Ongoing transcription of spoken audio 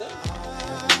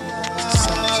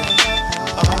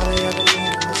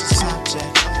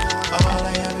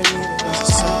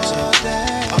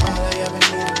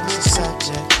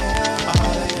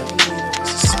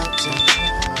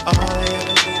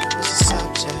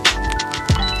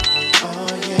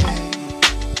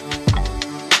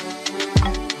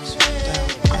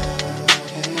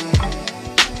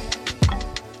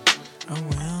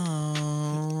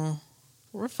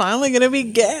finally going to be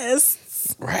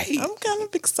guests. Right. I'm kind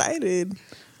of excited.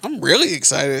 I'm really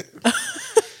excited.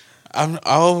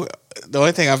 The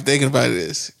only thing I'm thinking about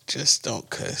is just don't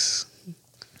cuss.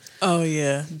 Oh,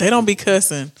 yeah. They don't be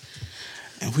cussing.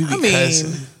 And we be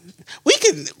cussing. We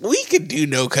could do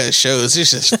no cuss shows. It's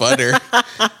just funner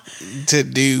to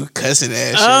do cussing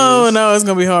ass shows. Oh, no, it's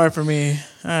going to be hard for me.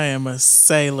 I am a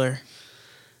sailor.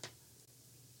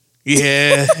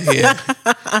 Yeah.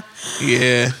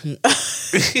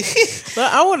 But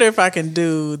I wonder if I can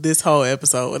do this whole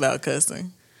episode without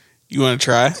cussing. You want to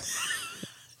try?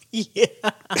 Yeah.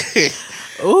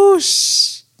 Oh,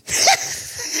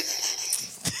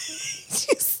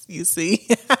 You see?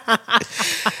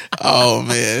 Oh,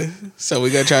 man. So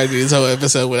we're going to try to do this whole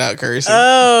episode without cursing.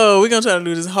 Oh, we're going to try to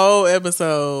do this whole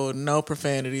episode. No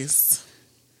profanities.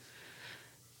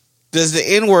 Does the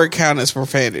N-word count as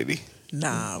profanity?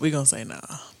 Nah, we're going to say nah.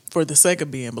 For the sake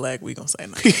of being black, we're going to say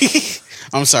nah.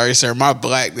 I'm sorry, sir. My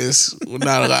blackness would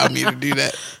not allow me to do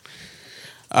that.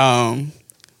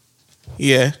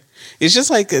 Yeah. It's just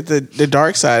like the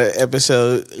dark side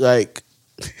episode. Like,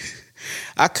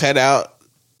 I cut out.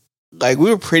 Like, we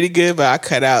were pretty good, but I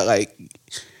cut out, like,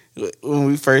 when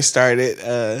we first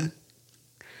started,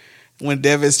 when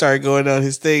Devin started going on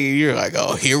his thing, and you're like,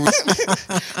 oh, here we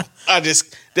that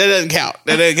doesn't count.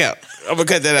 I'm going to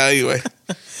cut that out anyway.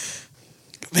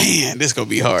 Man, this is going to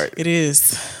be hard. It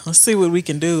is. Let's see what we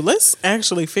can do. Let's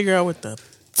actually figure out what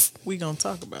we going to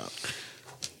talk about.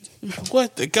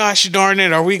 What the gosh darn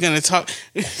it are we going to talk?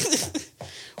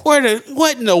 What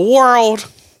in the world?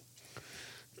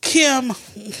 Kim.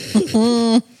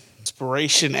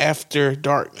 Inspiration after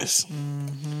darkness.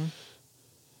 Mm-hmm.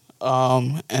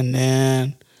 And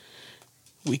then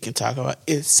we can talk about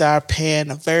it's our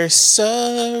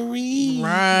paniversary.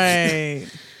 Right.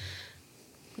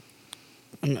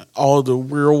 And all the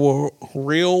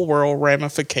real world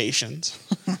ramifications.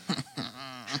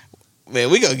 Man,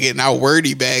 we gonna get in our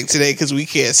wordy bag today because we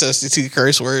can't substitute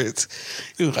curse words.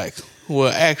 You're like,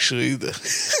 well, actually,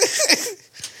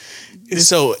 it's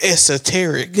so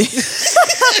esoteric.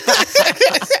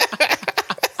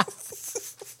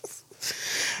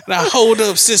 Now hold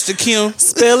up, Sister Kim.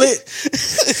 Spell it.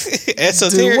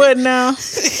 Esoteric. Do what now?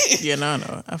 Yeah,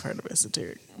 no. I've heard of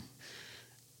esoteric.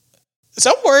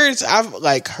 Some words I've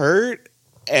like heard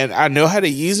and I know how to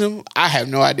use them. I have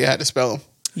no idea how to spell them.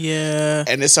 Yeah.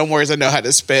 And there's some words I know how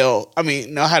to spell.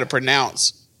 Know how to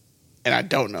pronounce, and I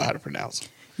don't know how to pronounce.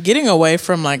 Getting away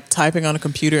from like typing on a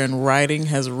computer and writing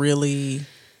has really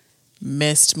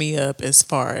messed me up as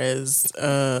far as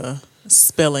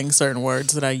spelling certain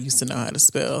words that I used to know how to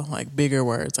spell, like bigger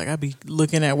words. Like I be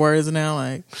looking at words now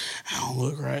like, I don't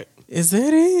look right. Is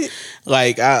that it?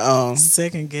 Like I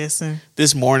second guessing.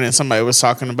 This morning somebody was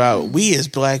talking about we as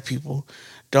black people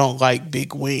don't like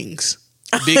big wings.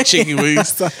 Big chicken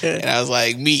wings. And I was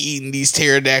like, me eating these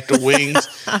pterodactyl wings.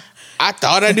 I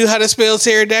thought I knew how to spell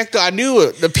pterodactyl. I knew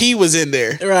it. The P was in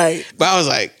there. Right. But I was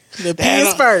like, the P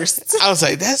is first. I was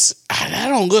like, that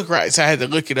don't look right. So I had to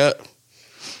look it up.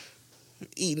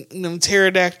 Eating them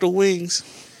pterodactyl wings.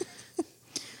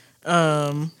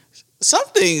 Some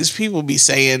things people be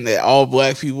saying that all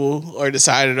black people are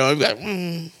decided on. Be like,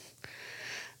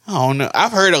 I don't know.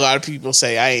 I've heard a lot of people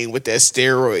say I ain't with that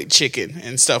steroid chicken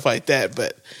and stuff like that,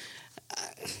 but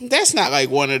that's not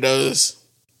like one of those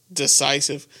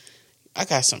decisive. I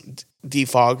got some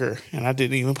defogger and I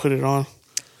didn't even put it on.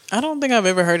 I don't think I've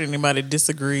ever heard anybody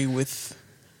disagree with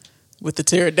the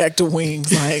pterodactyl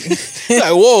wings. Like,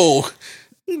 like, whoa,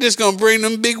 you just gonna bring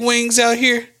them big wings out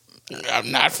here?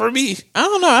 Not for me. I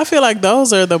don't know. I feel like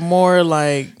those are the more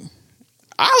like,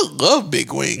 I love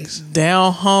big wings.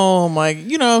 Down home, like,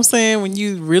 you know what I'm saying? When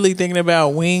you really thinking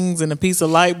about wings and a piece of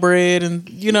light bread and,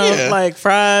 like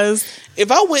fries.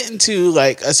 If I went into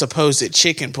like a supposed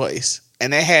chicken place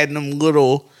and they had them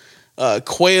little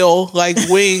quail like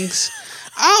wings,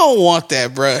 I don't want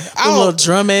that, bro. The little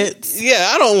drumettes.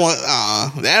 Yeah, I don't want.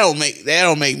 That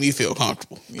don't make me feel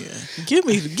comfortable. Yeah, give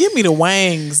me the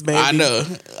wangs, baby. I know.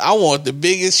 I want the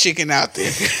biggest chicken out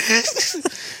there.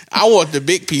 I want the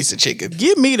big piece of chicken.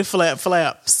 Give me the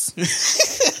flaps.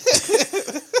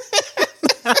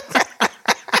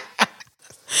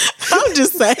 I'm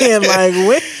just saying, like,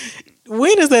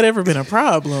 when has that ever been a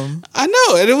problem? I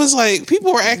know, and it was like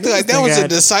people were acting like that was a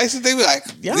decisive thing. Like,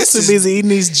 y'all so busy eating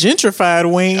these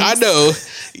gentrified wings. I know.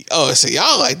 Oh, so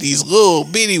y'all like these little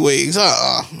bitty wings?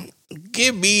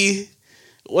 Give me,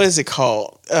 what is it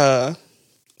called?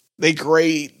 They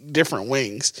grade different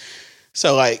wings.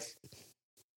 So like,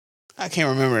 I can't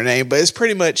remember the name, but it's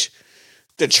pretty much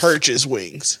the church's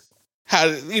wings. How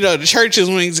the church's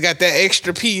wings got that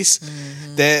extra piece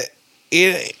that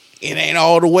it ain't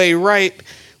all the way right.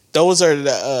 Those are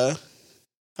the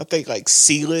I think like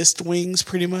C-list wings,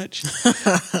 pretty much,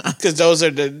 because those are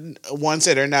the ones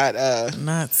that are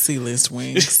not C-list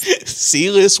wings.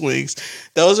 C-list wings.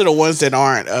 Those are the ones that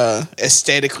aren't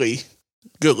aesthetically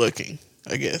good looking.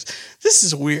 I guess this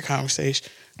is a weird conversation.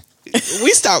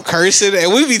 We stop cursing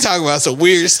and we be talking about some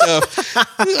weird stuff.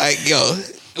 Like, yo,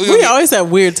 we always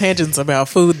have weird tangents about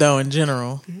food, though, in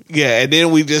general. Yeah, and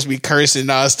then we just be cursing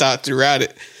nonstop throughout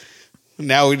it.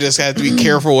 Now we just have to be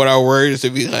careful with our words to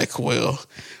be like, well,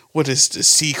 what is the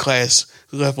C-class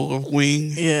level of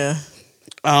wing? Yeah.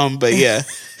 But yeah,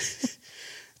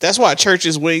 that's why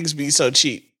Church's wings be so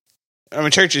cheap. I mean,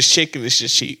 Church's chicken is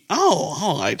just cheap. Oh, I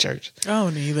don't like Church. Oh,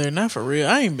 neither. Not for real.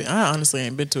 I honestly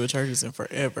ain't been to a Church's in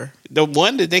forever. The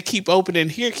one that they keep opening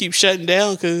here keep shutting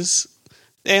down because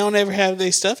they don't ever have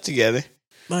their stuff together.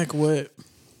 Like what?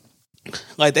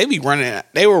 Like they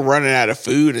were running out of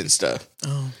food and stuff.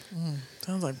 Oh,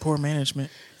 sounds like poor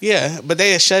management. Yeah, but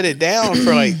they had shut it down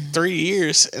for like 3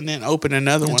 years and then opened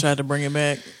another one. Tried to bring it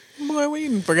back. Boy, we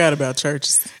even forgot about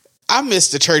Church's. I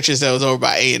missed the Church's that was over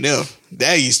by A&M.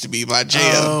 That used to be my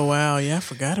jam. Oh wow, yeah, I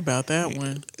forgot about that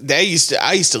one. I used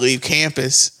to leave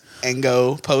campus and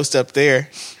go post up there,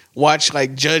 watch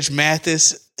like Judge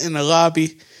Mathis in the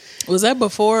lobby. Was that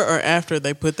before or after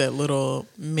they put that little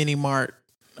mini mart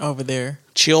over there?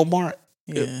 Chill Mart.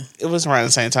 Yeah, it was around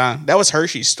the same time. That was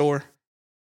Hershey's store.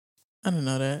 I didn't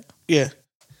know that. Yeah.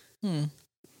 I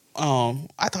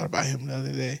thought about him the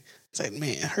other day. It's like,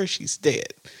 man, Hershey's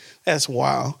dead. That's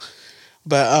wild.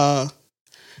 But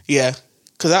yeah,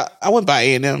 because I went by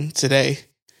A&M today,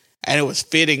 and it was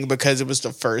fitting because it was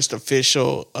the first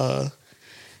official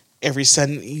every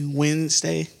Sunny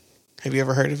Wednesday. Have you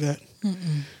ever heard of that?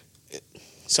 Mm-mm.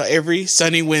 So every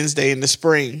Sunny Wednesday in the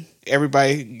spring,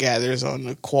 everybody gathers on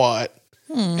the quad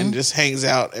and just hangs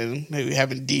out and maybe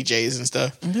having DJs and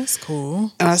stuff. That's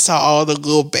cool. And I saw all the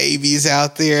little babies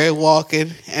out there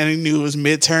walking, and I knew it was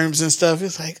midterms and stuff.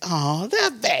 It's like, oh,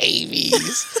 they're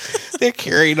babies. They're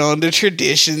carrying on the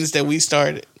traditions that we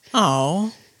started.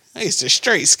 Oh, I used to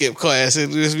straight skip class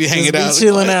and just be hanging out.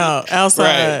 Chilling out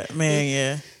outside. Right. Man,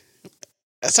 yeah.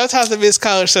 Sometimes I miss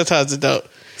college, sometimes I don't.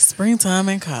 Springtime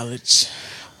in college.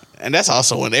 And that's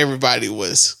also when everybody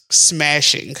was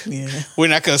smashing. Yeah. We're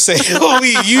not going to say what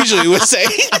we usually would say.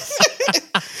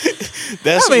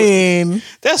 That's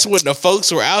when the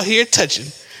folks were out here touching.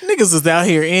 Niggas was out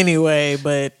here anyway,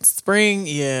 but spring,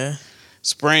 yeah.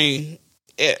 Spring.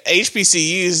 At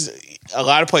HBCUs, a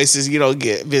lot of places, you don't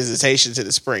get visitation to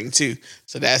the spring, too.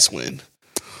 So that's when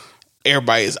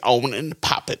everybody is owning and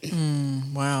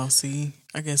popping. Wow, see,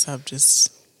 I guess I've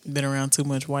just been around too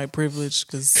much white privilege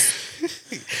because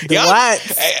the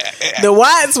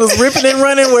whites was ripping and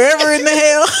running wherever in the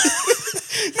hell.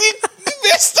 you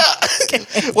messed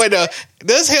up. Wait, no.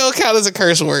 Does hell count as a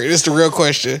curse word? It's the real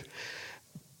question.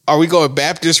 Are we going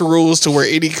Baptist rules to where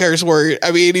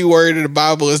any word in the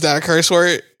Bible is not a curse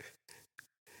word?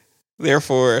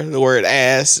 Therefore, the word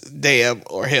ass, damn,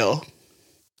 or hell.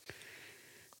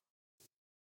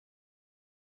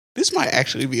 This might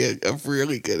actually be a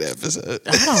really good episode.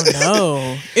 I don't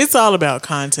know. It's all about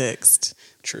context.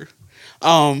 True.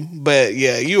 But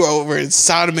yeah, you were over in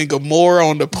Sodom and Gomorrah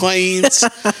on the plains,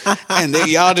 and then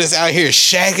y'all just out here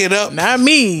shacking up. Not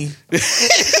me.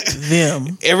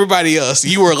 Them. Everybody else.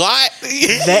 You were Lot.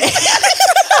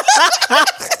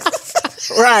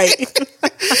 Right.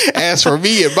 As for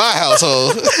me and my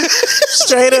household,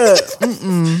 straight up,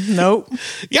 nope.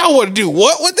 Y'all want to do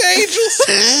what with the angels?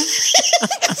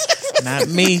 Not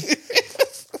me.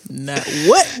 Not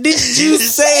what did you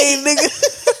say, nigga?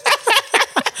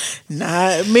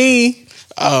 Not me.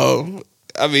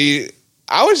 I mean,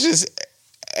 I was just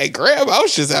at Graham. I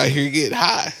was just out here getting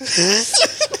high.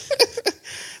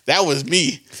 That was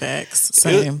me. Facts.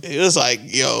 Same. It was like,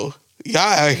 yo, y'all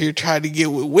out here trying to get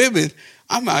with women.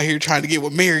 I'm out here trying to get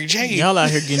with Mary Jane. Y'all out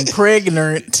here getting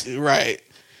pregnant. Right.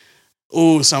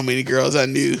 Ooh, so many girls I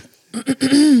knew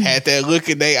had that look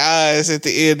in their eyes at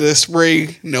the end of the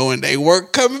spring, knowing they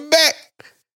weren't coming back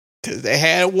because they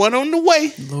had one on the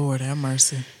way. Lord have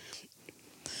mercy.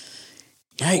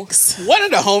 Yikes. One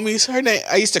of the homies, her name,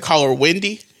 I used to call her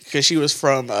Wendy because she was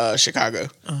from Chicago.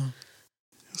 Oh.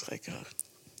 It's like,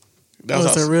 what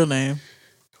was her real name?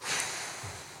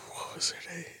 What was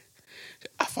her name?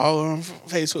 I follow her on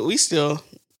Facebook. We still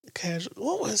casual.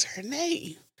 What was her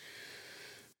name?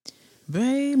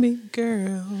 Baby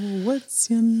girl, what's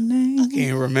your name? I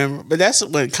can't remember. But that's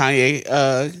when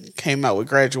Kanye came out with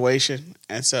Graduation.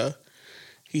 And so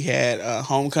he had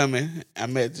Homecoming. I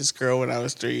met this girl when I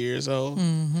was 3 years old.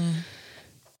 Mm-hmm.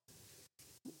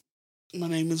 My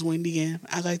name is Wendy Ann.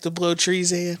 I like to blow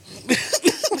trees in.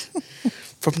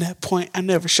 From that point, I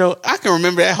never showed. I can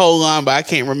remember that whole line, but I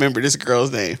can't remember this girl's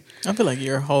name. I feel like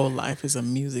your whole life is a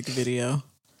music video.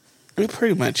 It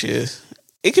pretty much is.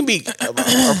 It can be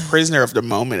a prisoner of the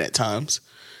moment at times.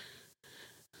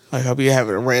 Like I'll be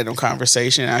having a random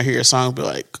conversation, and I hear a song, be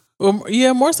like, well,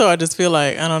 yeah, more so. I just feel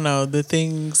like I don't know the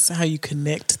things how you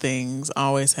connect things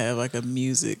always have like a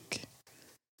music,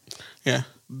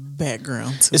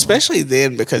 background, to especially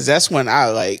then because that's when I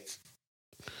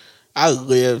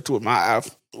lived with my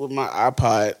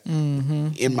iPod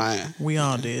in my. We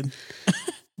all did.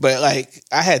 But like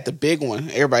I had the big one.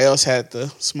 Everybody else had the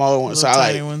smaller one. So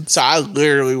I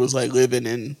literally was like living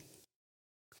in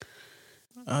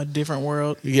a different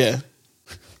world. Yeah.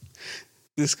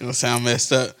 This is gonna sound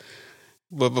messed up.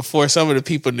 But before some of the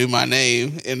people knew my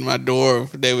name in my dorm,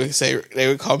 they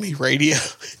would call me Radio.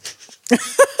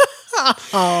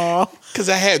 Cause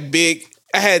I had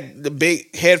the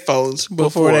big headphones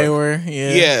before they were.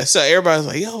 Yeah. So everybody was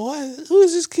like, yo, who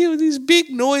is this kid with these big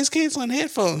noise canceling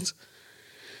headphones?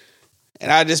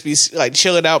 And I'd just be like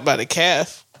chilling out by the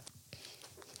calf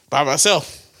by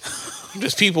myself.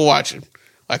 Just people watching.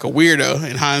 Like a weirdo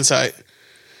in hindsight.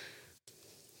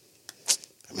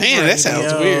 Man, that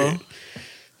sounds weird.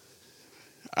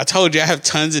 I told you I have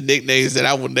tons of nicknames that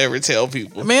I will never tell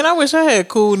people. Man, I wish I had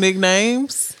cool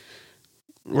nicknames.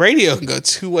 Radio can go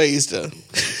two ways though.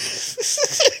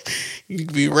 You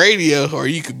could be Radio or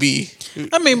you could be...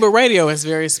 I mean, but Radio is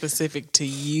very specific to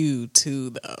you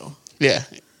too though. Yeah.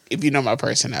 If you know my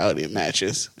personality, it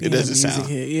matches. It doesn't sound...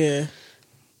 Yeah.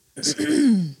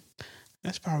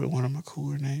 That's probably one of my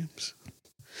cooler names.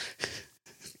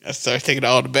 I started thinking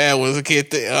all the bad ones. I can't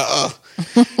think.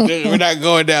 We're not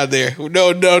going down there.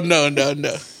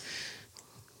 No.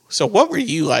 So what were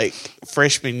you like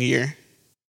freshman year?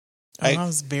 I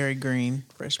was very green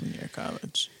freshman year of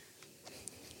college.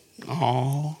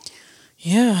 Oh.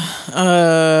 Yeah.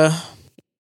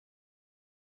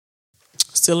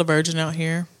 Still a virgin out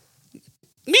here.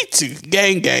 Me too.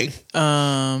 Gang.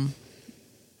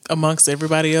 Amongst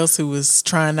everybody else who was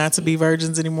trying not to be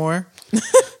virgins anymore.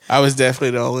 I was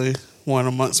definitely the only one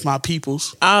amongst my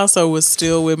peoples. I also was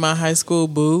still with my high school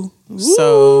boo. Woo.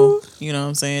 So, you know what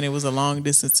I'm saying? It was a long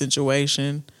distance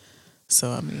situation.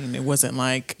 So, I mean, it wasn't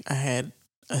like I had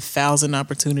 1,000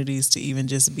 opportunities to even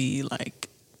just be like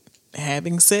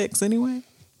having sex anyway.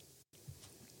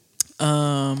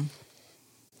 But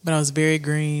I was very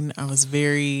green. I was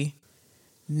very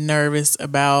nervous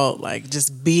about like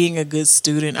just being a good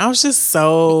student. I was just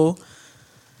so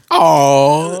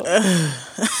I'm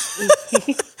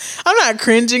not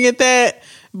cringing at that,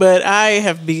 but I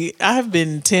have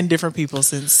been 10 different people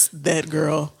since that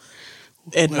girl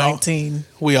at 19.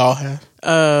 We all have.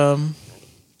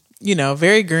 You know,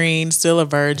 very green, still a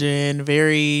virgin,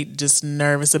 very just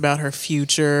nervous about her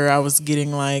future. I was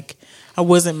getting like I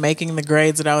wasn't making the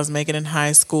grades that I was making in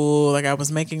high school. Like I was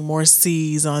making more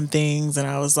C's on things, and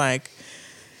I was like,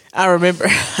 I remember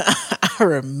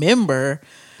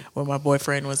when my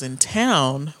boyfriend was in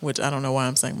town, which I don't know why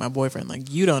I'm saying my boyfriend.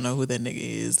 Like you don't know who that nigga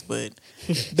is, but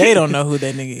they don't know who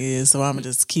that nigga is, so I'm gonna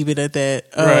just keep it at that.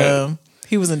 Right.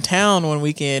 He was in town one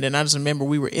weekend, and I just remember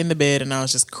we were in the bed, and I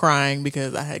was just crying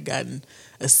because I had gotten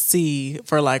a C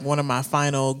for like one of my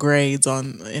final grades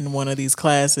in one of these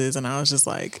classes, and I was just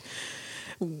like,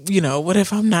 you know, what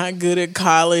if I'm not good at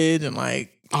college? And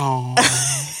like, oh,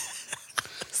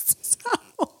 so,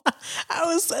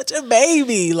 I was such a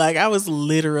baby. Like I was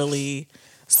literally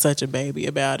such a baby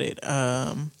about it.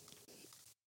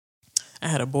 I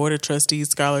had a board of trustees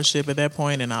scholarship at that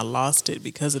point, and I lost it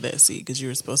because of that C, because you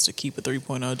were supposed to keep a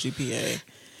 3.0 GPA.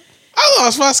 I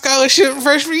lost my scholarship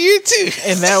freshman year too.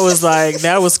 And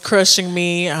that was crushing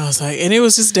me. I was like, and it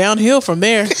was just downhill from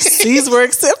there. C's were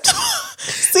acceptable.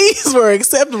 C's were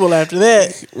acceptable after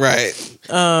that. Right.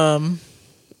 And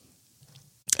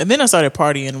then I started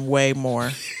partying way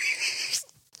more.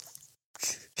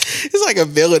 It's like a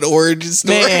villain origin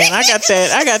story. Man, I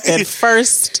got that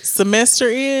first semester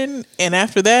in, and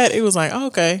after that, it was like, oh,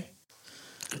 okay,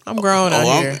 I'm grown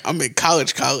out here. I'm in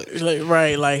college. Like,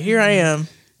 right, like here I am.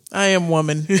 I am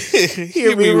woman.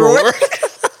 Hear me roar.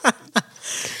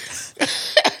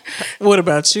 What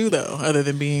about you though? Other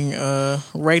than being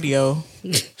radio,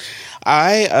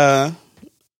 I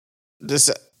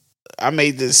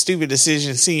made the stupid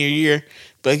decision senior year,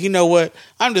 but you know what?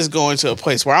 I'm just going to a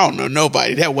place where I don't know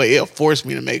nobody. That way, it'll force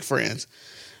me to make friends.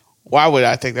 Why would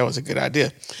I think that was a good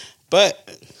idea?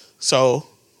 But so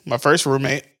my first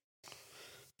roommate,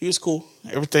 he was cool.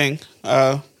 Everything.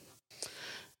 My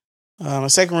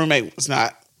second roommate was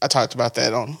not. I talked about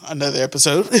that on another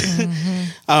episode.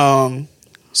 Mm-hmm.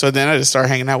 So then I just started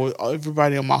hanging out with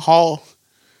everybody in my hall.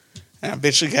 And I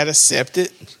eventually got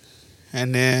accepted.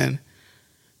 And then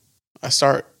I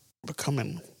start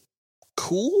becoming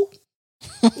cool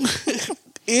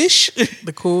ish.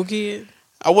 The cool kid?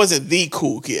 I wasn't the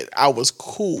cool kid. I was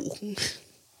cool.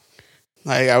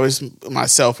 Like I was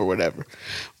myself or whatever.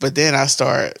 But then I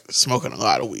started smoking a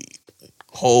lot of weed.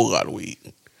 Whole lot of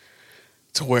weed.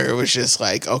 To where it was just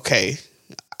like, okay,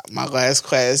 my last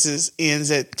classes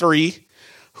ends at 3.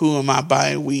 Who am I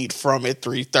buying weed from at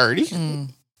 3:30?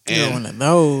 You're one of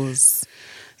those.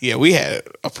 Yeah, we had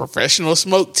a professional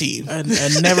smoke team. I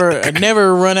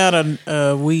never run out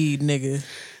of weed, nigga.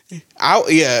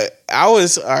 I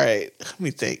was all right. Let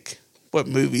me think. What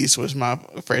movies was my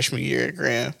freshman year at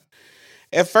Graham?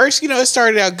 At first, it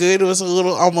started out good. It was a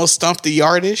little almost Stump the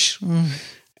Yardish,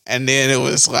 and then it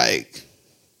was like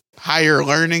Higher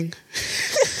Learning,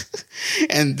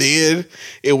 and then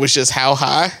it was just How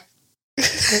High.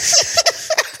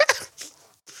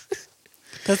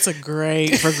 That's a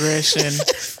great progression.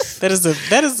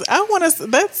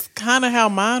 That's kind of how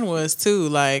mine was too.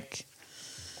 Like,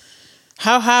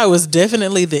 How High was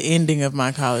definitely the ending of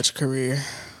my college career.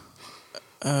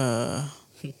 The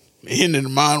ending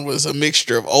of mine was a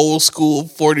mixture of old school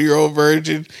 40-year-old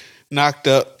virgin, Knocked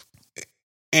Up,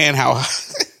 and How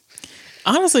High.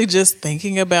 Honestly, just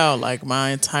thinking about like my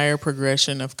entire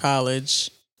progression of college,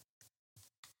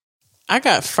 I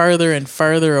got further and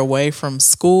further away from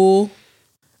school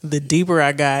the deeper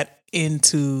I got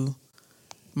into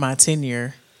my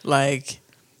tenure. Like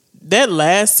that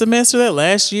last semester, that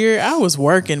last year, I was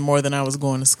working more than I was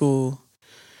going to school.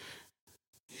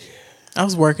 I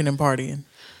was working and partying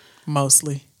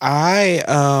mostly.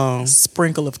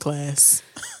 Sprinkle of class.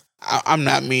 I'm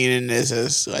not meaning this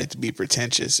as like to be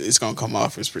pretentious. It's gonna come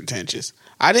off as pretentious.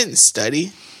 I didn't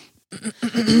study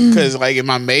because like in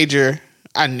my major,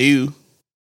 I knew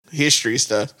history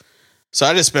stuff. So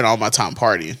I just spent all my time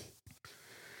partying.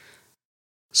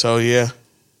 So yeah,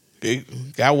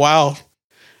 it got wild.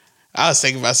 I was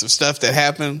thinking about some stuff that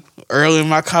happened early in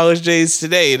my college days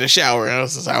today in the shower. And I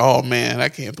was just like, oh man, I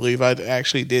can't believe I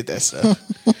actually did that stuff.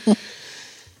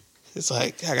 It's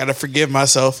like, I got to forgive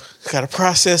myself, got to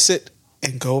process it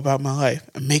and go about my life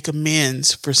and make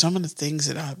amends for some of the things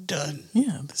that I've done.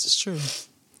 Yeah, this is true.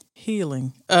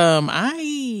 Healing. I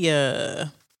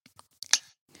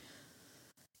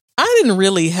didn't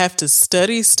really have to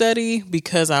study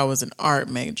because I was an art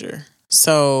major.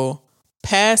 So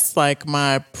past like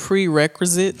my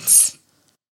prerequisites,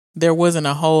 there wasn't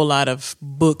a whole lot of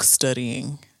book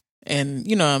studying. And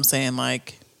you know what I'm saying?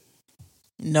 Like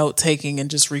note taking and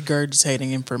just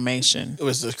regurgitating information. It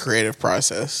was the creative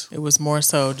process. It was more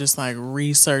so just like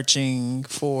researching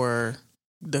for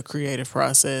the creative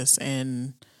process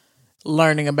and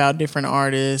learning about different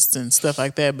artists and stuff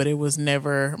like that. But it was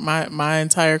never, my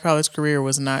entire college career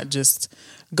was not just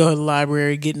go to the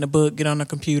library, get in a book, get on the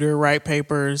computer, write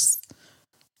papers.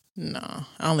 No,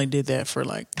 I only did that for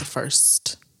like the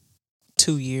first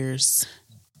 2 years.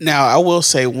 Now, I will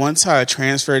say once I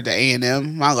transferred to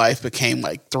A&M, my life became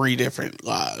like 3 different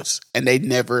lives and they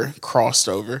never crossed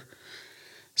over.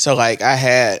 So like I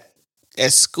had,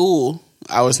 at school,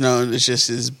 I was known as just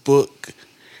this book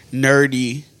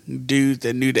nerdy dude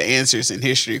that knew the answers in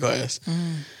history class.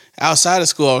 Outside of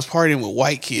school, I was partying with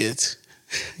white kids,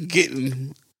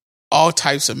 getting all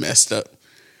types of messed up.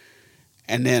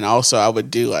 And then also I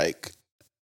would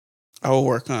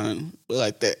work on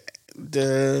like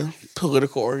the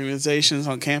political organizations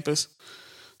on campus.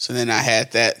 So then I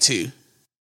had that too.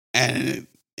 And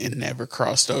it never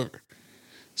crossed over.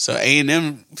 So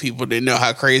A&M people didn't know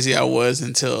how crazy I was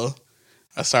until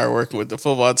I started working with the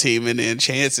football team, and then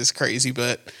Chance is crazy,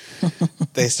 but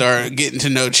they started getting to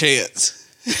know Chance.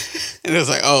 And it was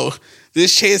like, oh,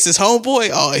 this Chance's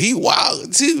homeboy? Oh, he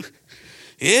wild too.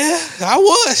 Yeah, I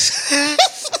was.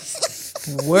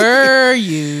 Were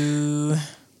you?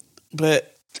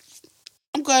 But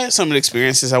I'm glad some of the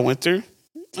experiences I went through.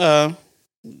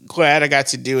 Glad I got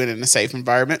to do it in a safe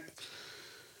environment.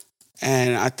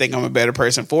 And I think I'm a better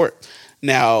person for it.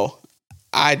 Now,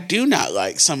 I do not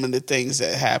like some of the things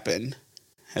that happen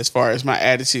as far as my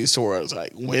attitudes towards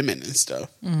like women and stuff.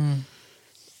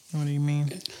 What do you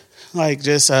mean? Like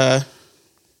just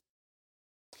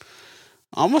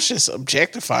almost just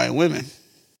objectifying women.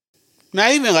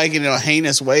 Not even like in a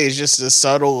heinous ways, just the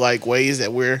subtle like ways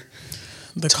that we're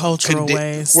the cultural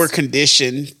ways we're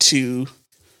conditioned to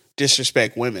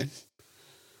disrespect women.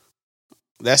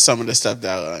 That's some of the stuff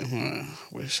that I like,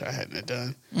 wish I hadn't have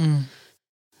done.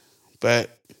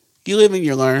 But you live and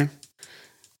you learn.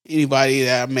 Anybody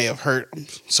that I may have hurt, I'm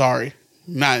sorry.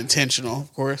 Not intentional,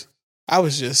 of course. I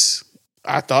was just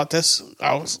I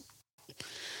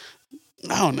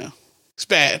don't know. It's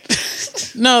bad.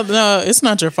 No, it's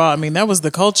not your fault. I mean, that was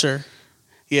the culture.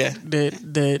 Yeah.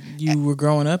 That you were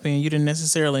growing up in. You didn't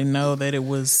necessarily know that it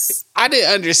was... I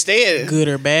didn't understand. Good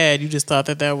or bad. You just thought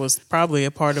that was probably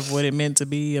a part of what it meant to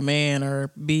be a man or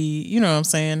be, you know what I'm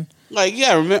saying? Like,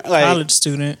 yeah, remember, like, college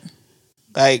student.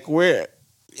 Like,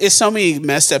 it's so many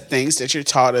messed up things that you're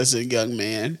taught as a young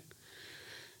man.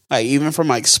 Like, even from,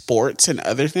 like, sports and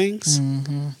other things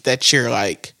that you're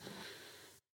like,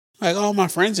 all my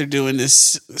friends are doing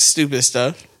this stupid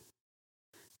stuff.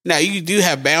 Now, you do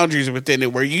have boundaries within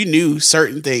it where you knew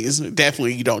certain things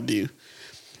definitely you don't do.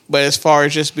 But as far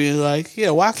as just being like, yeah,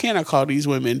 why can't I call these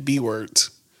women B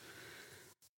words?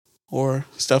 Or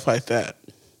stuff like that.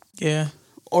 Yeah.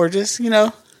 Or just,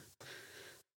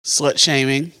 slut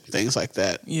shaming, things like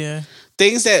that. Yeah.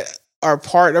 Things that are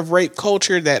part of rape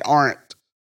culture that aren't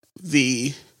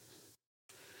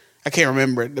I can't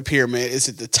remember the pyramid. Is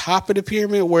it the top of the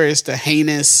pyramid where it's the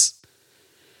heinous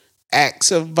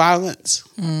acts of violence?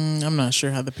 I'm not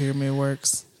sure how the pyramid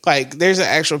works. Like, there's an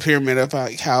actual pyramid of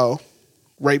like how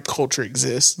rape culture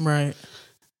exists. Right.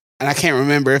 And I can't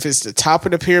remember if it's the top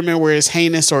of the pyramid where it's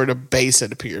heinous or the base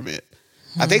of the pyramid.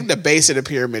 I think the base of the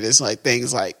pyramid is like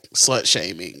things like slut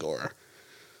shaming or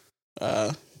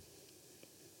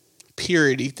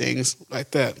purity, things like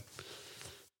that.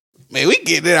 Man, we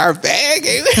get in our bag.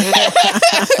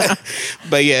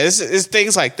 But yeah, it's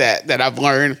things like that I've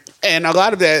learned. And a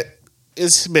lot of that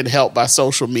has been helped by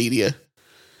social media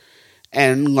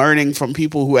and learning from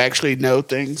people who actually know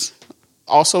things.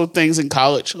 Also things in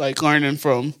college, like learning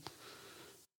from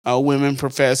women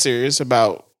professors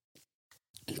about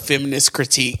feminist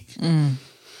critique and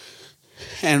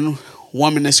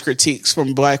womanist critiques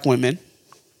from black women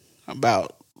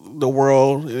about the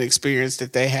world and experience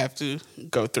that they have to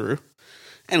go through,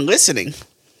 and listening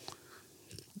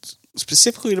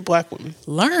specifically to black women.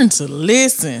 Learn to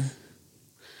listen.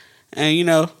 And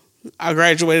I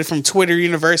graduated from Twitter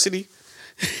University.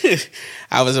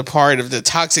 I was a part of the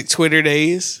toxic Twitter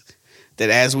days that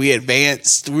as we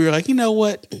advanced, we were like, you know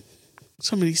what?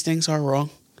 Some of these things are wrong.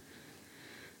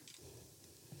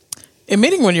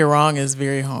 Admitting when you're wrong is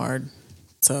very hard.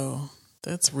 So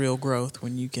that's real growth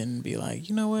when you can be like,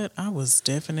 you know what? I was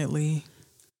definitely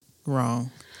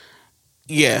wrong.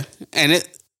 Yeah. And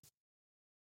it,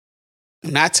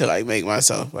 not to like make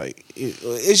myself like,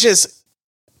 it's just,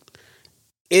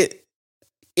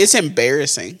 it's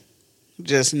embarrassing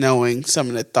just knowing some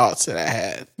of the thoughts that I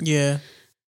had. Yeah.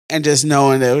 And just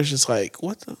knowing that it was just like,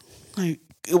 what the, like,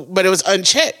 but it was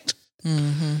unchecked.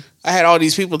 I had all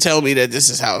these people tell me that this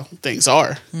is how things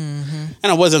are. And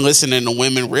I wasn't listening to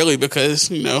women really because,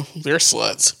 they're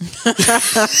sluts.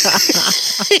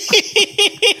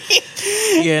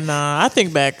 Yeah, nah, I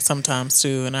think back sometimes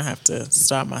too, and I have to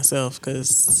stop myself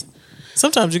because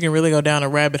sometimes you can really go down a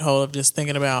rabbit hole of just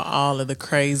thinking about all of the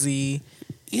crazy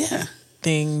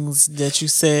things that you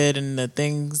said and the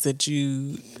things that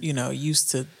you used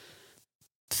to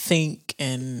think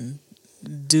and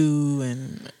do,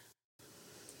 and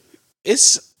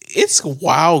it's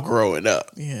wild growing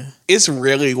up. Yeah. It's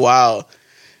really wild.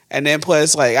 And then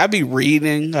plus, like, I be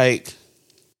reading, like,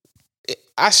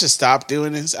 I should stop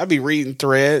doing this. I be reading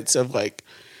threads of, like,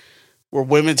 where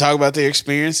women talk about their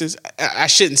experiences. I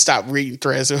shouldn't stop reading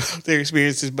threads of their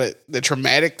experiences, but the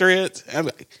traumatic threads, I'm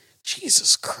like,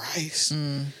 Jesus Christ.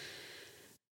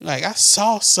 Like, I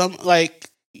saw some, like,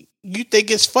 you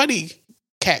think it's funny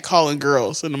catcalling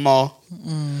girls in the mall.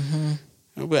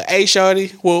 But, hey,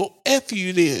 shawty, well, F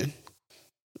you then.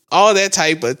 All that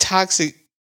type of toxic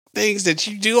things that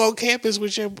you do on campus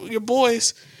with your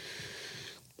boys.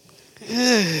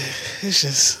 It's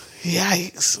just,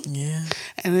 yikes. Yeah.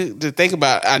 And to think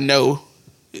about, I know,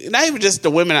 not even just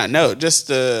the women I know, just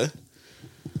the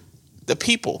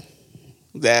people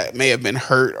that may have been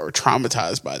hurt or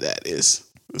traumatized by that is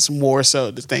more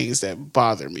so the things that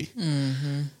bother me.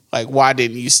 Like, why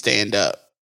didn't you stand up?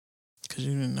 Because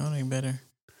you didn't know any better.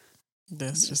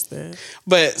 That's just that.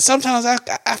 But sometimes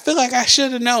I feel like I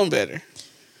should have known better.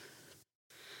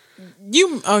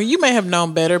 You may have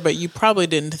known better, but you probably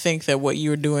didn't think that what you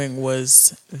were doing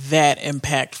was that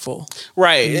impactful.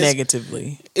 Right.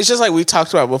 Negatively. It's just like we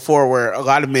talked about before where a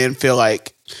lot of men feel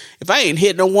like if I ain't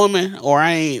hitting a woman or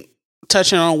I ain't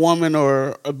touching on a woman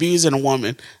or abusing a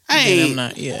woman, I'm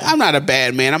not a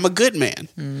bad man. I'm a good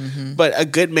man. But a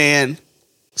good man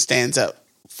stands up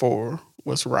for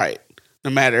what's right,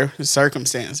 no matter the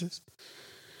circumstances.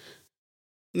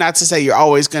 Not to say you're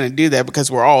always going to do that because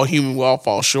we're all human. We all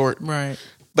fall short. Right.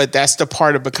 But that's the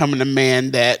part of becoming a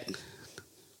man that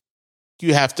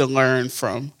you have to learn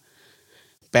from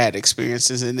bad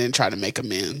experiences and then try to make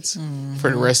amends for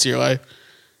the rest of your life.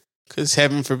 Because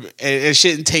heaven forbid, it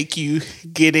shouldn't take you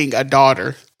getting a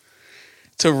daughter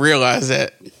to realize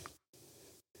that.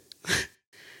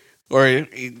 Or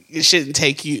it shouldn't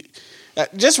take you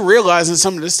just realizing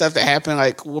some of the stuff that happened,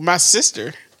 like with my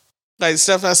sister, like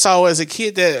stuff I saw as a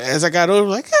kid that as I got older,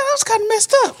 like, yeah, that was kind of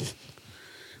messed up.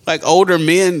 Like older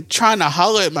men trying to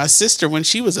holler at my sister when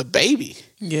she was a baby.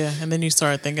 Yeah, and then you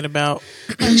start thinking about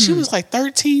like she was like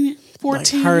 13,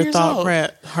 14 like years old.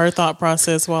 Her thought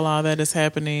process while all that is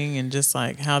happening, and just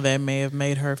like how that may have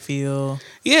made her feel.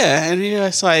 Yeah, and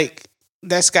it's like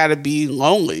that's got to be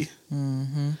lonely.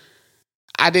 Mm-hmm.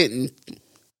 I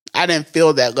didn't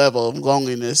feel that level of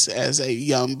loneliness as a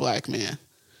young black man.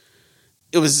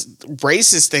 It was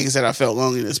racist things that I felt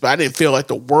loneliness, but I didn't feel like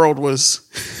the world was.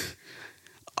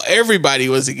 Everybody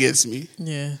was against me.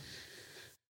 Yeah.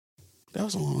 That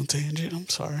was a long tangent. I'm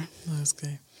sorry. That's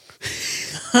good.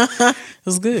 It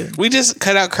was good. We just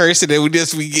cut out cursing and we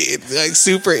get like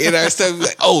super in our stuff.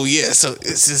 Like, oh yeah, so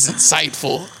this is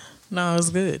insightful. No, it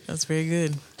was good. That's very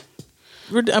good.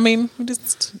 We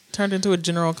just turned into a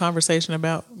general conversation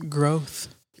about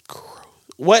growth.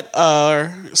 What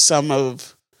are some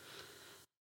of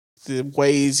the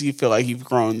ways you feel like you've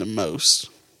grown the most?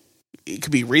 It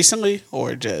could be recently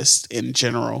or just in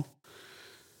general.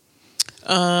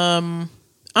 I'm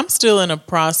still in a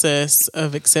process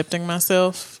of accepting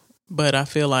myself, but I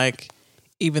feel like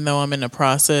even though I'm in a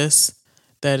process,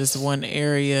 that is one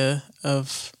area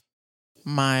of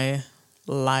my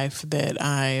life that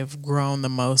I've grown the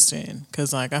most in.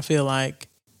 Because like I feel like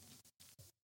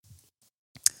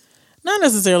not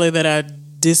necessarily that I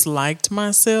disliked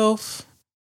myself,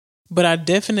 but I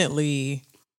definitely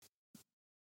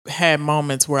had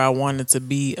moments where I wanted to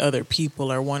be other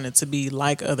people or wanted to be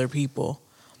like other people.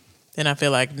 And I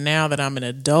feel like now that I'm an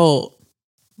adult,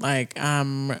 like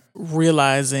I'm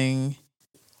realizing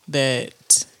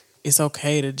that it's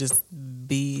okay to just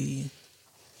be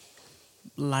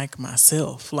like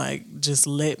myself, like just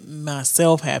let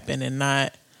myself happen and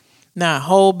not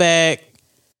hold back,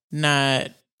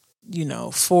 not,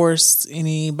 force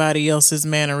anybody else's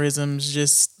mannerisms,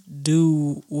 just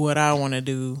do what I want to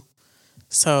do.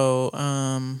 So,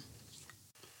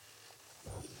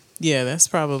 yeah, that's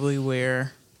probably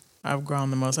where I've grown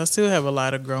the most. I still have a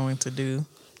lot of growing to do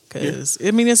because,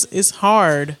 it's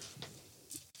hard.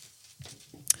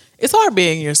 It's hard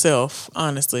being yourself,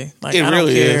 honestly. Like, I don't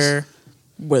care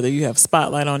whether you have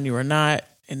spotlight on you or not.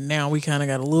 And now we kind of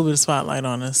got a little bit of spotlight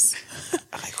on us.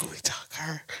 I like when we talk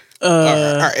our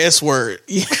S word.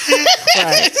 Yeah,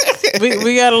 right.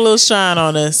 We got a little shine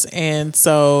on us, and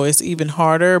so it's even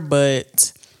harder.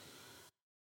 But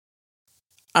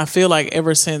I feel like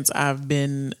ever since I've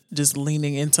been just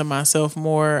leaning into myself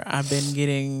more, I've been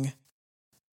getting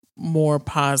more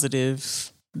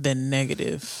positive than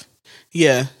negative.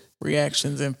 Yeah,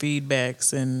 reactions and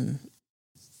feedbacks, and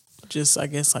just I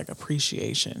guess like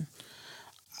appreciation.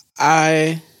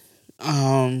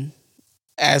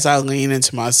 As I lean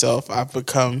into myself, I've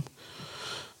become,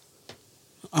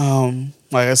 like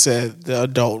I said, the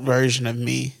adult version of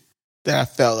me that I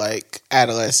felt like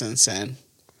adolescence and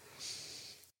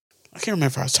I can't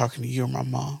remember if I was talking to you or my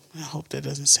mom. I hope that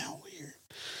doesn't sound weird.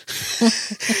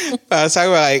 But I was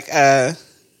talking about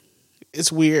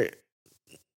it's weird.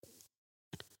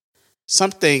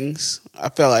 Some things I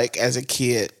felt like as a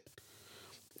kid,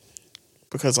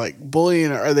 because like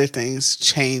bullying or other things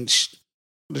changed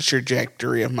the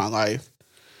trajectory of my life.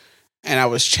 And I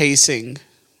was chasing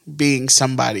being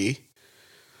somebody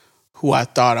who I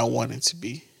thought I wanted to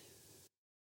be.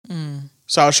 Mm.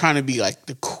 So I was trying to be like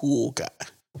the cool guy.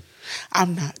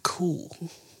 I'm not cool.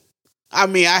 I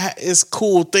mean, it's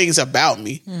cool things about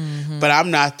me, but I'm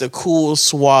not the cool,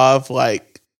 suave,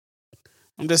 like,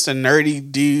 I'm just a nerdy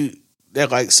dude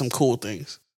that likes some cool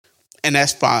things. And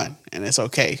that's fine. And it's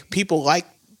okay. People like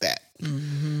that.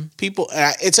 Mm-hmm.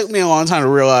 It took me a long time to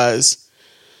realize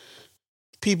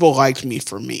people liked me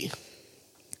for me.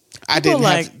 I didn't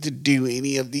have to do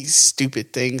any of these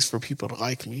stupid things for people to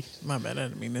like me. My bad, I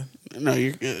didn't mean to. No,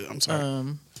 you're good. I'm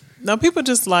sorry. No, people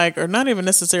just like, or not even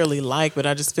necessarily like, but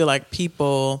I just feel like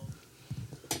people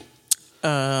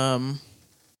can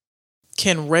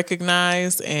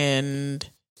recognize and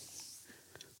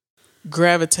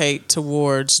gravitate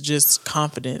towards just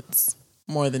confidence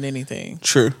more than anything.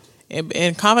 True.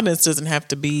 And confidence doesn't have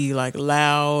to be like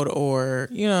loud or,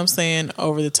 you know what I'm saying,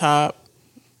 over the top.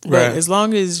 But right. As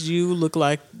long as you look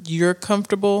like you're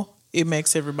comfortable, it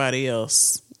makes everybody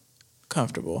else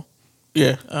comfortable.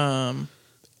 Yeah.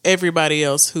 Everybody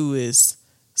else who is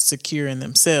secure in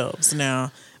themselves.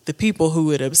 Now, the people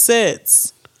who it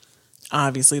upsets,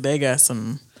 obviously they got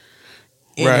some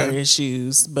inner Right.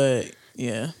 issues, but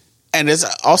yeah. And it's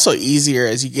also easier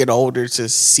as you get older to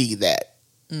see that.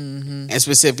 Mm-hmm. And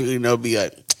specifically, be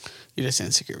like, you're just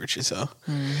insecure with yourself.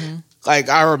 Mm-hmm. Like,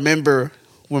 I remember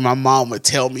when my mom would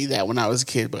tell me that when I was a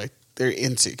kid, like, they're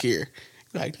insecure.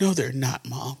 Like, no, they're not,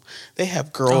 Mom. They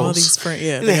have girls. All these friends.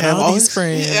 Yeah, they have all these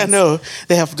friends. Yeah, I know.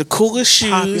 They have the coolest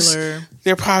shoes. Popular.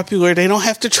 They're popular. They don't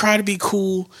have to try to be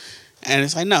cool. And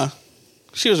it's like, no,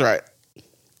 she was right.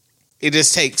 It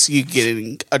just takes you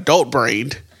getting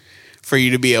adult-brained for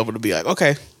you to be able to be like,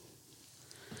 okay,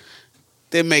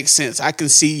 that makes sense. I can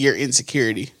see your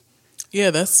insecurity.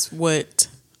 Yeah, that's what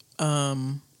I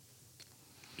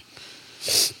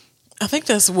think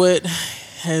that's what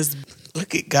has.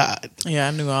 Look at God. Yeah,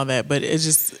 I knew all that, but it's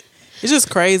just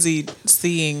crazy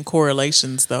seeing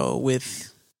correlations though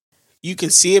with. You can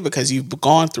see it because you've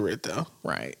gone through it though,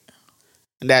 right?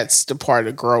 And that's the part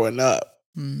of growing up,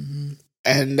 and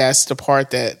that's the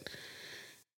part that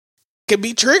can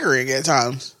be triggering at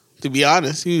times. To be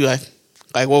honest, you like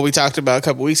what we talked about a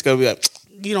couple weeks ago. Be like,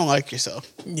 you don't like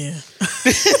yourself. Yeah.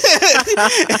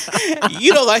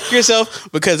 You don't like yourself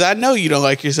because I know you don't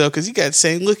like yourself because you got the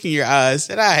same look in your eyes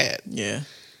that I had. Yeah.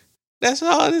 That's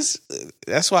all this.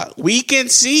 That's why we can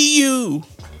see you.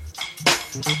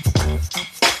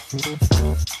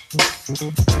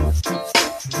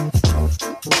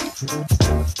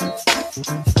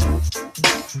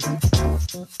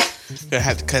 Gonna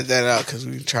have to cut that out because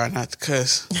we try not to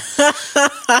cuss.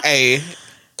 Hey,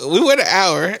 we went an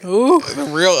hour. Ooh. The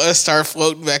real us start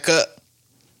floating back up.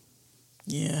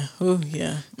 Yeah. Ooh,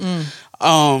 yeah.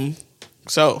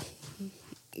 So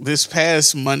this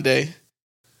past Monday,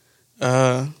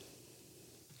 this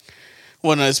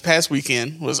past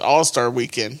weekend was All-Star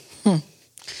Weekend.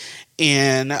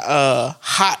 In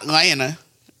Hot Atlanta,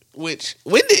 which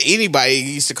when did anybody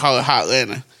used to call it Hot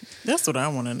Atlanta? That's what I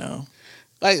want to know.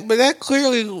 Like, but that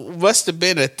clearly must have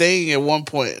been a thing at one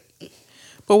point.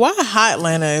 But why Hot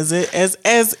Atlanta? Is it as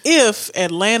if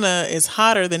Atlanta is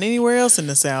hotter than anywhere else in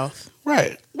the South?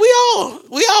 Right. We all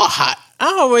hot.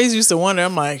 I always used to wonder.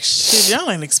 I'm like, shit, y'all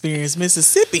ain't experienced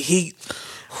Mississippi heat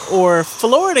or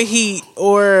Florida heat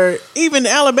or even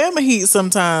Alabama heat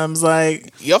sometimes.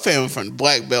 Like, Your family from the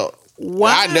Black Belt.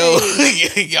 why? I know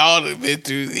y'all have been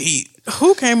through the heat.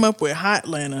 Who came up with Hot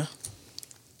Atlanta?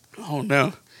 Oh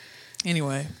no.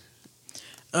 Anyway,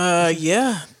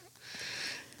 yeah.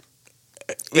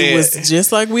 Man. It was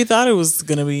just like we thought it was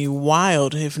gonna be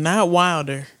wild, if not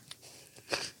wilder.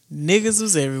 Niggas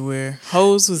was everywhere.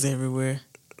 Hoes was everywhere.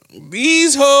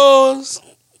 These hoes.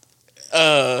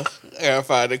 I gotta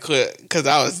find the clip because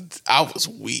I was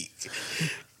weak.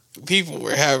 People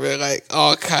were having like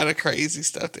all kind of crazy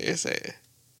stuff they were saying.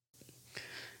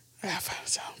 I gotta find a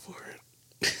sound for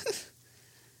it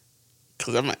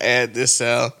because I'm gonna add this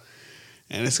sound,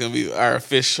 and it's gonna be our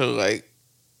official like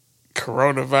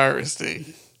coronavirus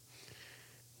thing.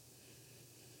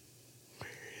 Where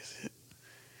is it?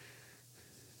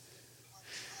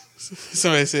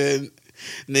 Somebody said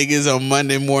niggas on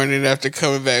Monday morning after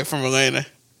coming back from Atlanta.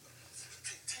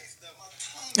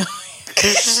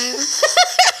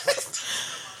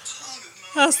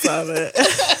 I saw that.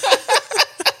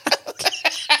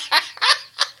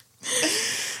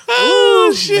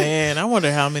 Oh shit! Man, I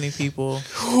wonder how many people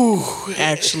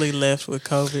actually left with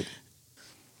COVID.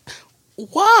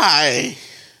 Why?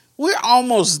 We're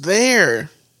almost there.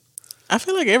 I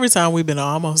feel like every time we've been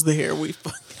almost there, we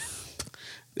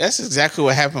That's exactly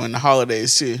what happened in the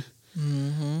holidays too.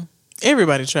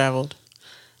 everybody traveled.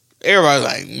 Everybody's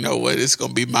like, you know what? It's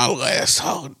gonna be my last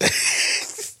holiday.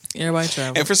 Everybody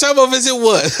traveled. And for some of us, it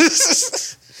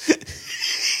was.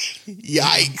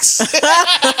 Yikes.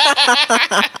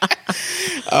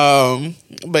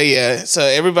 But yeah, so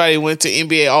everybody went to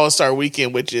NBA All-Star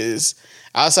Weekend, which is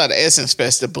outside of Essence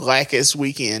Fest, the blackest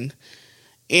weekend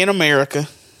in America.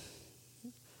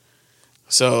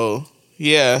 So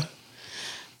yeah.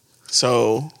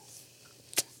 So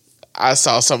I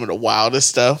saw some of the wildest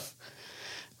stuff.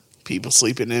 People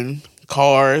sleeping in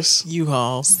cars.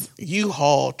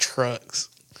 U-Haul trucks.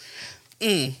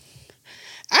 I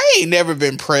ain't never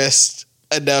been pressed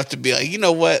enough to be like, you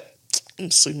know what?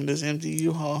 I'm sleeping in this empty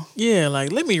U-Haul. Yeah,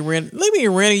 like let me rent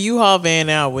a U-Haul van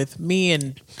out with me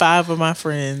and 5 of my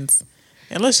friends,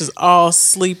 and let's just all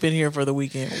sleep in here for the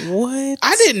weekend. What?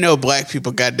 I didn't know black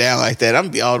people got down like that. I'm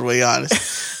gonna be all the way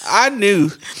honest. I knew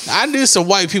some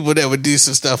white people that would do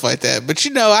some stuff like that, but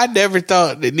I never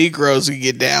thought that Negroes would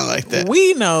get down like that.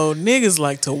 We know niggas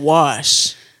like to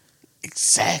wash.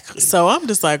 Exactly. So I'm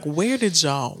just like, where did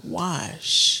y'all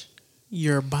wash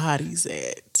your bodies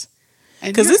at?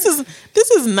 Because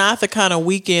this is not the kind of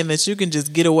weekend that you can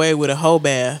just get away with a whole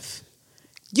bath.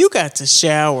 You got to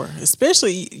shower,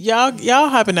 especially y'all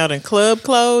hopping out in club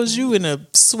clothes. You in a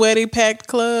sweaty packed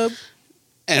club.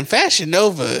 And Fashion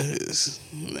Nova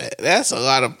that's a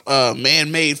lot of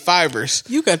man-made fibers.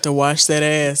 You got to wash that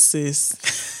ass, sis.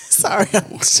 Sorry,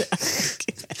 I'm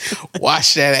joking.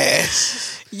 Wash that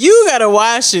ass. You gotta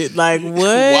wash it. Like what?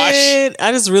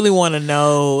 I just really want to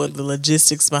know the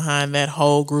logistics behind that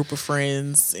whole group of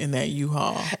friends in that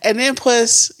U-Haul. And then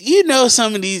plus,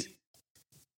 some of these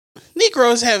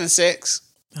Negroes having sex.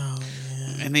 Oh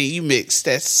yeah. And then you mix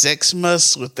that sex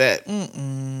must with that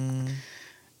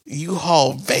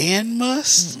U-Haul van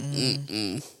must.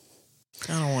 I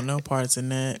don't want no parts in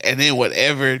that. And then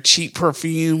whatever cheap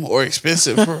perfume or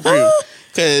expensive perfume.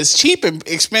 Because cheap and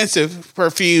expensive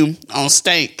perfume on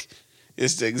stank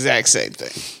is the exact same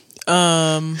thing.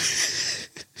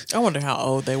 I wonder how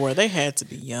old they were. They had to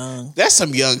be young. That's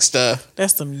some young stuff.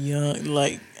 That's some young,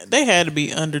 like, they had to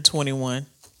be under 21.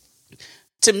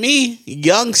 To me,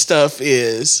 young stuff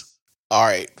is, all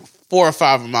right, 4 or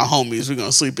 5 of my homies, we're going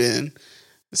to sleep in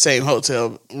the same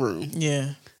hotel room.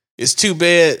 Yeah. It's 2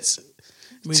 beds.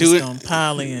 We just going to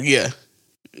pile in. Yeah.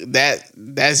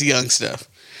 That's young stuff.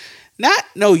 Not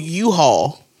no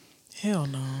U-Haul. Hell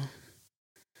no.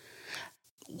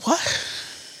 What?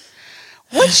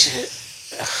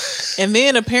 And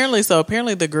then apparently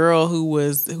the girl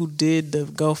who did the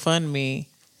GoFundMe,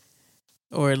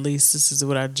 or at least this is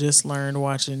what I just learned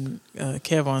watching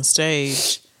Kev on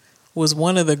stage, was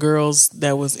one of the girls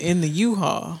that was in the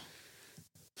U-Haul.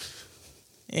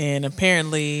 And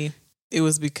apparently it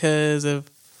was because of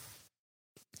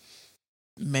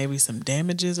maybe some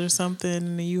damages or something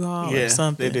in the U-Haul or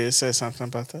something. They did say something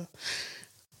about that.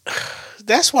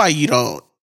 That's why there's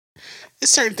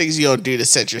certain things you don't do to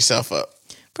set yourself up.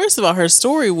 First of all, her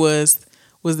story was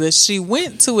that she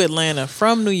went to Atlanta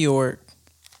from New York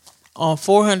on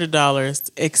 $400,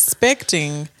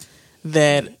 expecting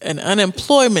that an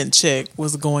unemployment check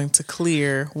was going to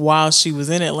clear while she was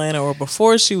in Atlanta or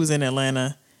before she was in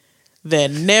Atlanta.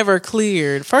 That never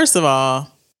cleared. First of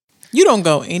all, you don't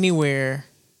go anywhere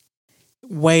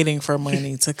waiting for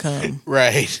money to come.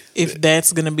 Right. If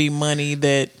that's going to be money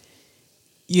that,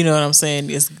 you know what I'm saying,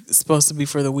 is supposed to be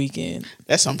for the weekend.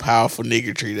 That's some powerful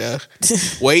niggertry, though.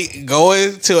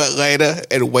 Going to Atlanta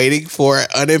and waiting for an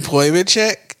unemployment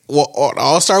check on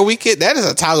All-Star Weekend, that is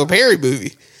a Tyler Perry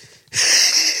movie.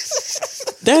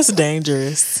 That's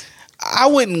dangerous. I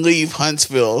wouldn't leave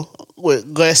Huntsville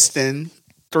with less than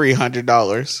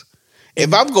 $300.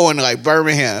 If I'm going to like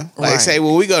Birmingham, like say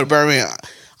when we go to Birmingham,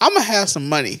 I'm going to have some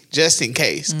money just in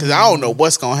case because I don't know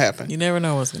what's going to happen. You never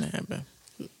know what's going to happen.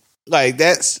 Like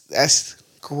that's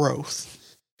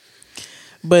growth.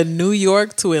 But New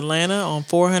York to Atlanta on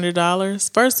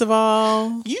 $400, first of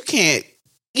all, you can't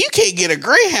get a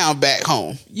Greyhound back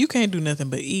home. You can't do nothing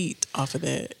but eat off of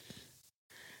that.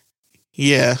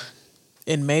 Yeah.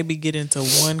 And maybe get into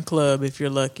one club if you're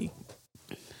lucky.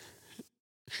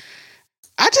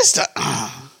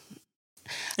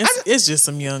 It's just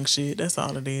some young shit. That's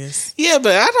all it is. Yeah,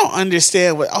 but I don't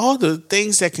understand what all the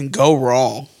things that can go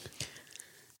wrong.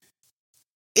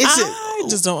 I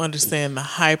just don't understand the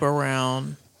hype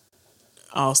around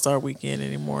All-Star Weekend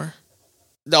anymore.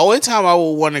 The only time I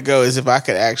would want to go is if I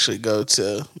could actually go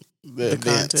to the events.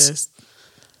 Contest.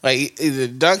 Like either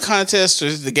the dunk contest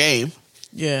or the game.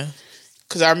 Yeah.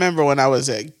 Because I remember when I was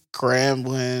at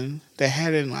Grambling, they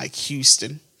had it in like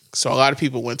Houston. So a lot of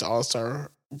people went to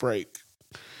All-Star break.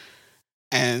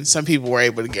 And some people were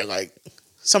able to get like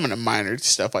some of the minor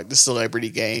stuff like the celebrity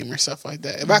game or stuff like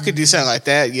that. If I could do something like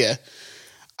that, yeah.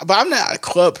 But I'm not a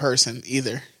club person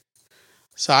either.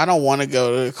 So I don't want to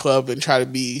go to a club and try to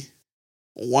be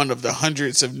one of the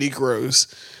hundreds of Negroes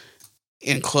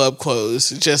in club clothes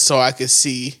just so I could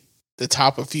see the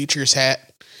top of Future's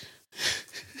hat.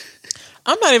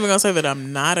 I'm not even going to say that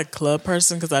I'm not a club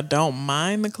person because I don't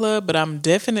mind the club, but I'm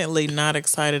definitely not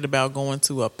excited about going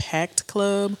to a packed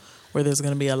club where there's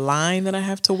going to be a line that I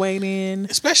have to wait in.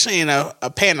 Especially in a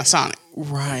Panasonic.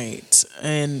 Right.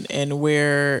 And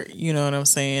where, you know what I'm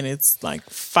saying, it's like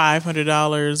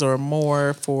 $500 or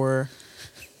more for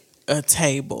a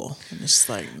table. And it's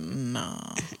like,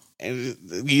 nah. And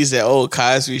use that old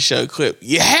Cosby Show clip.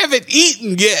 You haven't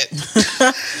eaten yet.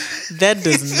 That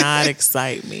does not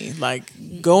excite me.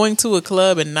 Like going to a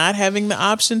club and not having the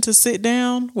option to sit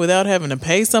down without having to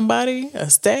pay somebody a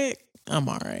stack, I'm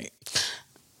all right.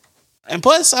 And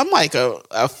plus, I'm like a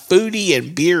foodie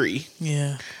and beery.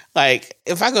 Yeah. Like,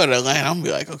 if I go to Atlanta, I'm going to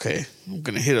be like, okay, I'm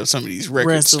going to hit up some of these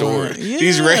record stores. Yeah.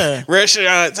 These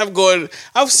restaurants.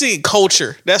 I'm seeing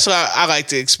culture. That's what I like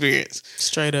to experience.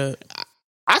 Straight up.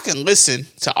 I can listen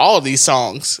to all these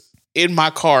songs in my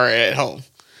car at home.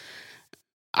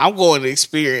 I'm going to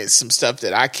experience some stuff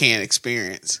that I can't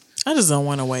experience. I just don't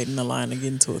want to wait in the line to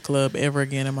get into a club ever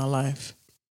again in my life.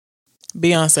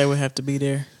 Beyonce would have to be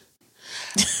there.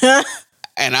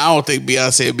 And I don't think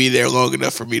Beyonce would be there long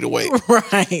enough for me to wait.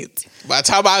 Right. By the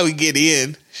time I would get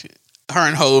in, her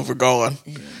and Hove are gone.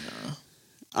 Yeah,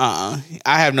 no.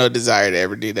 I have no desire to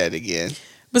ever do that again.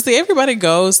 But see, everybody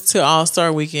goes to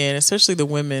All-Star Weekend, especially the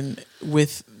women,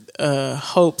 with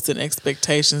hopes and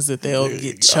expectations that they'll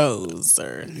get chose.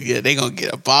 Yeah, they're going to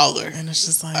get a baller. And it's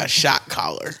just like... a shot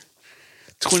collar.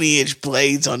 20-inch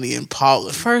blades on the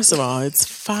Impala. First of all, it's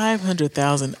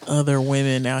 500,000 other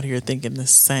women out here thinking the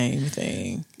same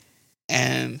thing.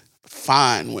 And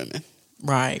fine women.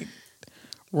 Right.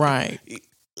 Right.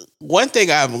 One thing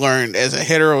I've learned as a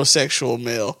heterosexual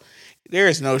male, there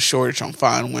is no shortage on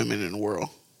fine women in the world.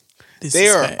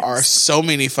 There are so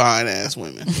many fine ass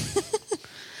women.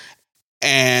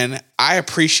 And I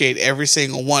appreciate every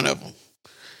single one of them.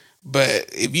 But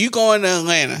if you go into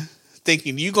Atlanta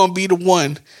thinking you're going to be the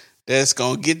one that's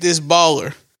going to get this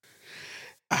baller,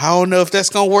 I don't know if that's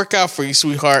going to work out for you,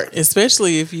 sweetheart.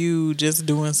 Especially if you just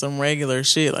doing some regular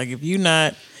shit. Like if you're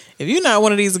not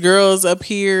one of these girls up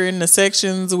here in the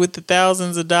sections with the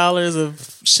thousands of dollars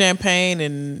of champagne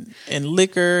and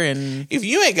liquor, and if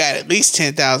you ain't got at least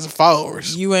 10,000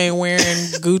 followers, you ain't wearing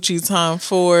Gucci, Tom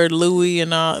Ford, Louis,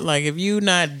 and all. Like if you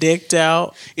not decked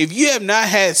out, if you have not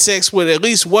had sex with at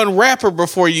least one rapper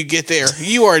before you get there,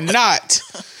 you are not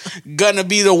gonna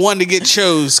be the one to get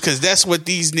chose, because that's what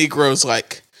these Negroes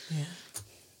like. Yeah.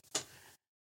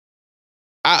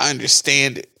 I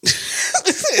understand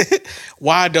it.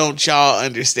 Why don't y'all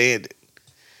understand it?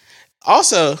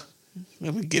 Also,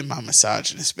 let me get my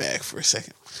misogynist back for a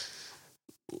second.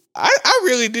 I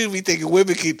really do be thinking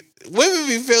women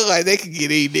be feeling like they can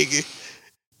get any nigga.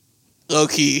 Low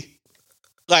key.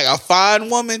 Like a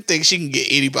fine woman thinks she can get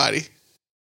anybody.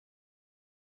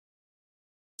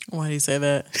 Why do you say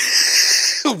that?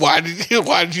 Why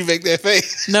did you make that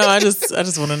face? No, I just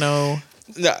want to know.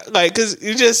 No, like, cause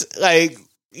you just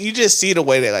see the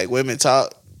way that like women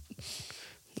talk.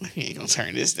 He ain't gonna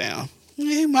turn this down.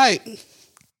 He might.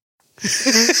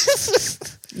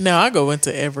 No, I go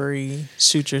into every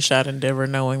shoot your shot endeavor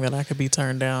knowing that I could be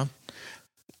turned down.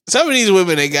 Some of these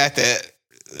women, they got that.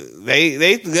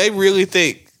 They really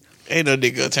think ain't no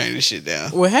nigga gonna turn this shit down.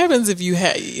 What happens if you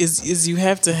you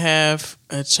have to have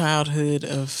a childhood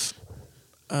of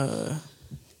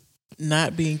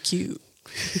not being cute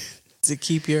to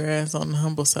keep your ass on the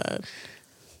humble side.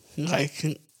 Like,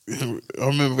 I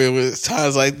remember it was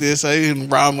times like this. I didn't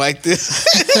rhyme like this.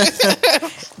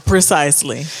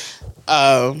 Precisely.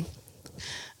 I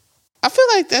feel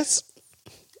like that's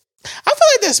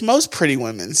most pretty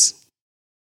women's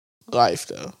life,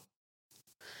 though.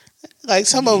 Like,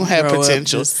 some of them have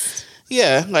potential.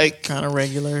 Yeah, like kind of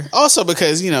regular. Also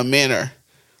because, men are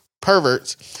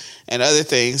perverts and other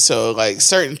things. So, like,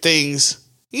 certain things,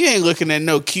 you ain't looking at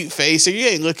no cute face, or you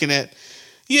ain't looking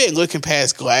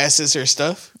past glasses or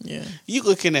stuff. Yeah. You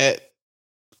looking at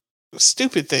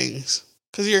stupid things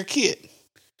because you're a kid.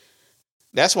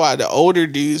 That's why the older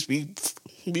dudes be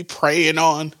preying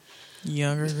on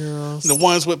younger girls. The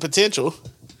ones with potential.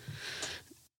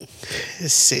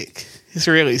 It's sick. It's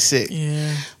really sick.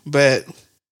 Yeah. But,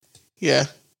 yeah.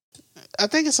 I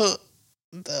think it's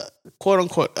the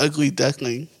quote-unquote ugly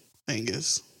duckling thing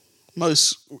is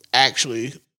most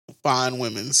actually fine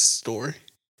women's story.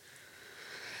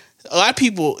 A lot of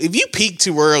people, if you peak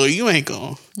too early, you ain't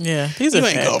gonna. Yeah, you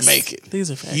ain't gonna make it. These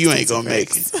are facts. You ain't gonna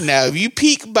make it. Now, if you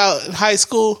peak about high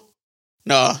school,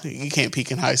 no, you can't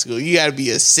peak in high school. You got to be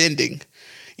ascending.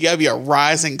 You got to be a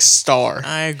rising star.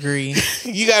 I agree.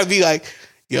 You got to be like,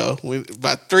 yo,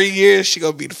 about 3 years, she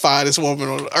gonna be the finest woman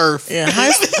on earth. Yeah,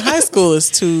 high school is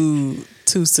too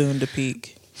soon to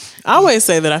peak. I always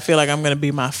say that I feel like I'm gonna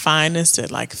be my finest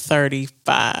at like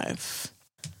 35.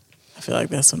 I feel like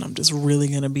that's when I'm just really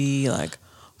gonna be like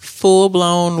full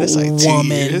blown like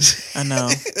woman. I know.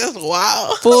 That's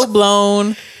wild. Full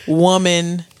blown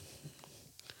woman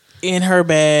in her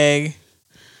bag.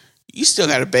 You still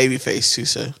got a baby face too,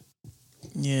 so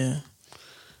yeah.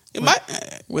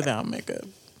 Without makeup.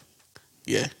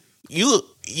 Yeah, you look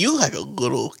like a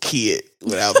little kid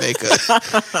without makeup.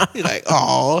 You're like,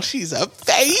 oh, she's a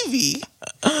baby.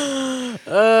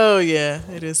 Oh yeah,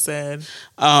 it is sad.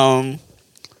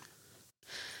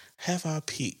 Have I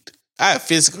peaked? I have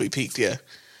physically peaked, yeah.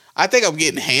 I think I'm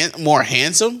getting more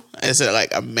handsome as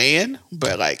a man,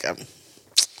 but like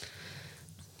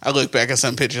I look back at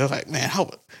some pictures, I'm like, man,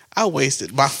 I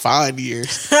wasted my fine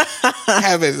years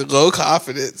having low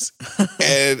confidence.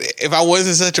 And if I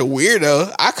wasn't such a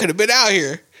weirdo, I could have been out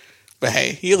here. But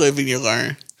hey, you live and you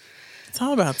learn. It's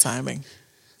all about timing.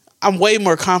 I'm way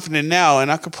more confident now,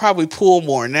 and I could probably pull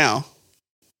more now.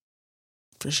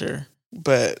 For sure.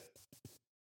 But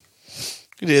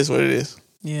it is what it is.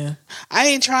 Yeah. I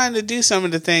ain't trying to do some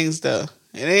of the things, though.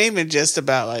 It ain't even just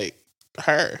about, like,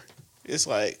 her. It's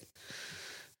like,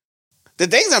 the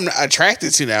things I'm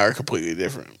attracted to now are completely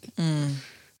different.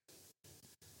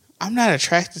 I'm not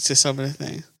attracted to some of the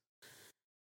things.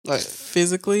 Like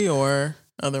physically or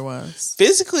otherwise?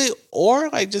 Physically or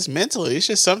like just mentally. It's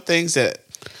just some things that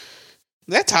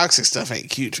toxic stuff ain't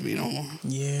cute to me no more.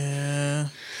 Yeah.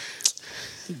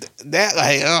 That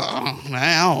like,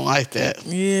 I don't like that.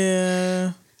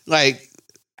 Yeah. Like,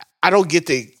 I don't get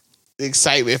the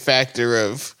excitement factor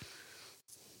of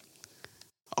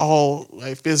all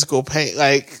like physical pain,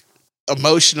 like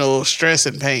emotional stress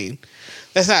and pain.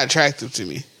 That's not attractive to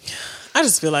me. I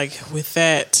just feel like with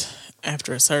that,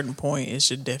 after a certain point, it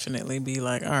should definitely be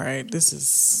like, all right, this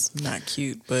is not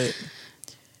cute, but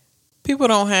people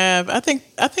don't have, I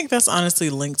think that's honestly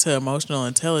linked to emotional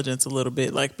intelligence a little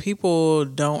bit. Like, people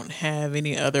don't have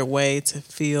any other way to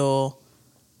feel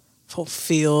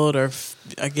fulfilled or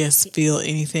I guess feel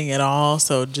anything at all.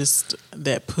 So just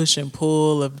that push and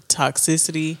pull of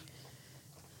toxicity.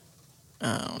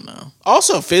 I don't know.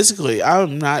 Also, physically,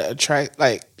 I'm not attracted.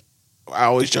 Like, I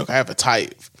always joke I have a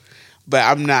type, but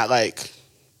I'm not like,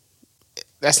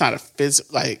 that's not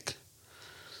that's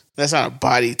not a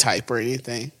body type or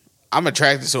anything. I'm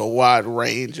attracted to a wide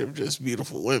range of just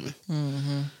beautiful women.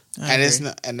 Mm-hmm.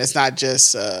 It's not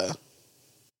just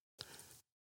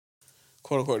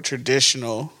quote unquote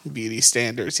traditional beauty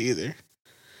standards either.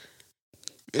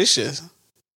 It's just,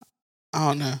 I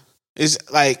don't know. It's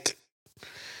like,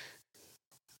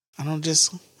 I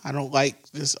don't like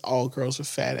just all girls with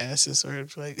fat asses or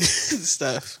like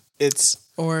stuff.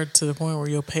 Or to the point where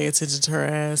you'll pay attention to her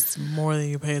ass more than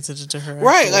you pay attention to her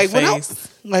right. Like face.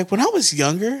 when I was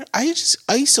younger, I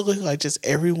used to look like just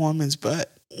every woman's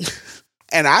butt,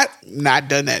 and I've not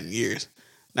done that in years.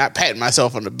 Not patting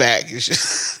myself on the back. It's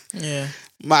just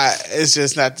it's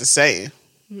just not the same.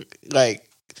 Like,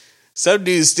 some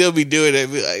dudes still be doing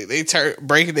it. Be like, they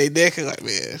breaking their neck and like,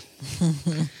 man.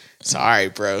 Sorry,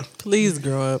 bro. Please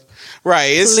grow up.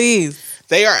 Right. Please.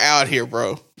 They are out here,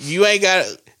 bro. You ain't got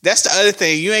to. That's the other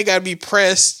thing. You ain't got to be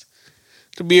pressed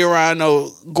to be around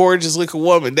no gorgeous looking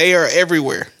woman. They are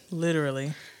everywhere.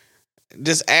 Literally.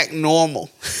 Just act normal.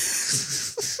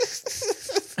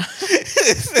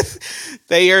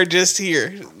 They are just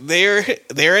here. They're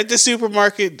at the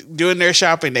supermarket doing their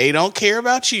shopping. They don't care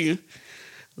about you.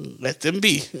 Let them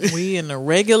be. We in the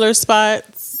regular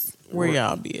spots where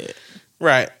y'all be at.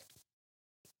 Right.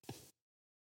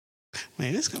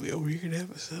 Man, this is going to be a weird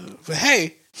episode. But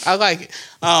hey, I like it.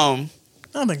 I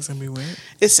think it's going to be weird.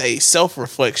 It's a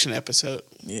self-reflection episode.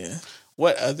 Yeah.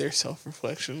 What other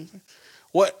self-reflection?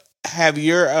 What have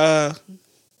your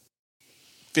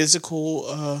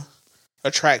physical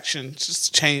attractions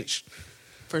just changed?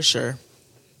 For sure.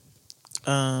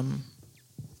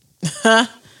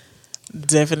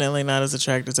 Definitely not as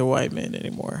attracted to white men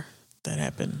anymore. That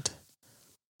happened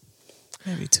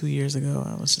maybe 2 years ago.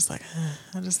 I was just like,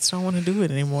 I just don't want to do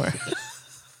it anymore.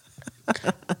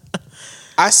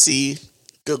 I see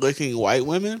good-looking white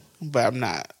women, but I'm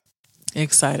not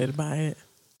excited by it.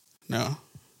 No.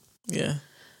 Yeah.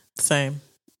 Same.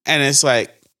 And it's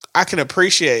like, I can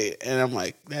appreciate it, and I'm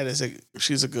like,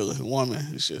 she's a good-looking woman.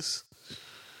 It's just,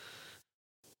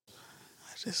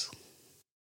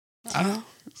 I don't know.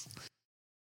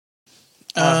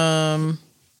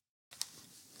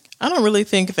 I don't really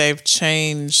think they've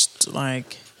changed,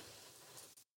 like,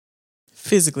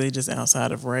 physically, just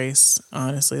outside of race,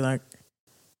 honestly. Like,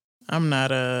 I'm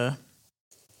not oh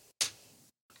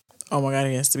my God,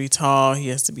 he has to be tall, he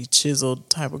has to be chiseled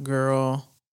type of girl.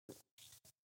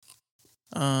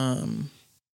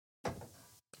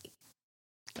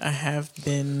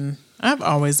 I've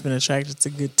always been attracted to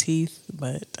good teeth,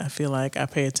 but I feel like I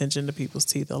pay attention to people's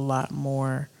teeth a lot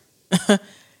more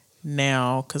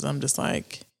now, because I'm just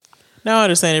like, now I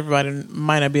understand everybody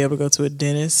might not be able to go to a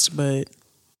dentist, but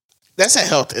that's a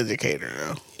health indicator,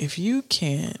 though. If you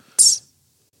can't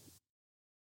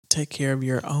take care of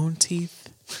your own teeth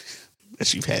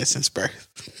that you've had since birth,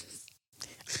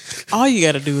 all you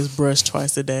got to do is brush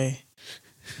twice a day.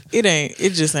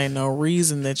 It just ain't no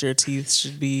reason that your teeth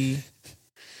should be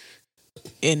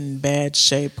in bad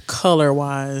shape color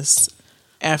wise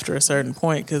after a certain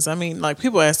point. Because I mean, like,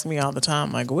 people ask me all the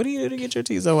time, like, what do you do to get your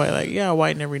teeth so white? Like, yeah, I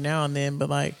whiten every now and then, but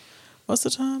like, Most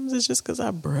of the times it's just because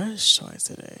I brush twice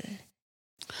a day.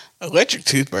 Electric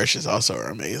toothbrushes also are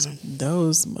amazing.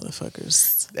 Those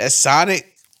motherfuckers. That Sonic,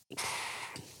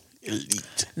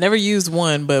 elite. Never used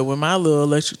one, but when my little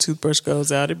electric toothbrush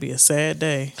goes out, it'd be a sad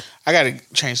day. I gotta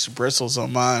change the bristles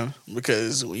on mine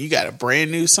because when you got a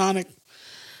brand new Sonic,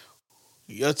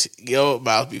 your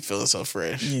mouth be feeling so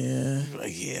fresh. Yeah. You're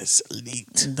like, yes,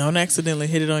 elite. Don't accidentally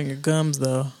hit it on your gums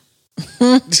though.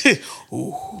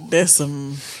 Ooh, That's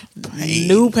some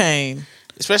new pain.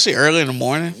 especially early in the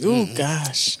morning. Ooh,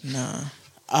 gosh, nah.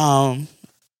 I'm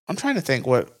trying to think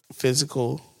what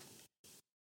physical.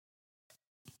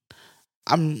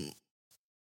 I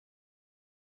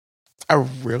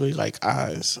really like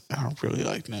eyes. I really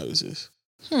like noses.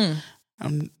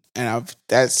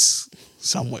 That's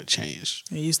somewhat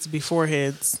changed. It used to be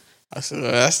foreheads. I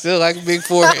still like a big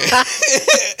forehead.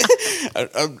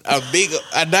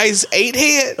 a nice 8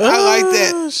 head. I like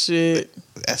that. Oh, shit.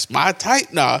 That's my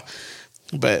type. Nah,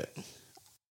 but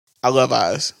I love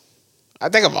eyes. I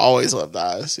think I've always loved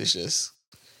eyes. It's just,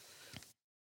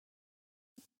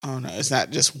 I don't know. It's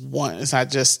not just one. It's not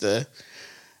just the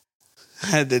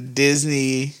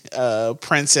Disney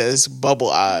princess bubble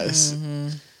eyes. Mm-hmm.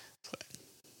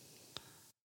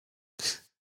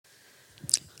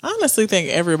 I honestly think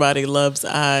everybody loves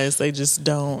eyes. They just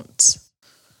don't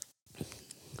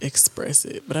express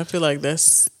it. But I feel like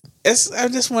that's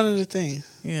just one of the things.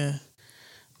 Yeah.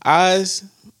 Eyes,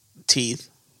 teeth.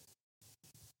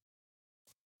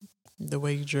 The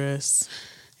way you dress.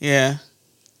 Yeah.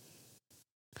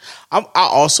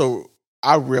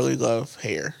 I really love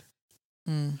hair.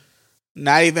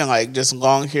 Not even like just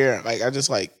long hair. Like I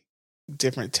just like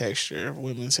different texture of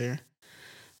women's hair.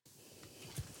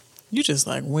 You just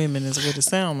like women is what it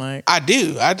sound like. I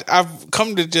do. I've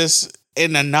come to just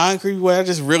in a non-creepy way. I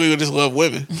just really just love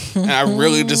women, and I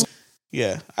really just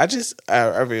I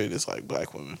really just like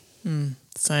black women.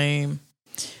 Same.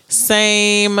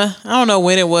 I don't know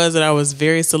when it was that I was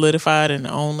very solidified and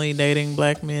only dating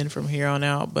black men from here on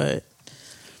out, but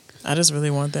I just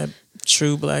really want that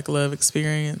true black love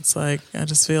experience. Like I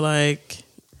just feel like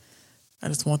I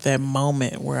just want that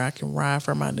moment where I can ride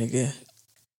for my nigga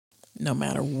no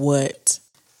matter what,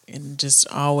 and just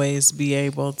always be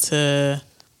able to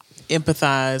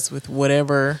empathize with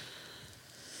whatever,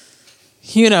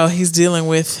 he's dealing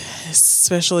with,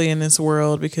 especially in this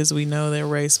world, because we know that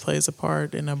race plays a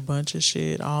part in a bunch of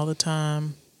shit all the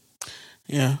time.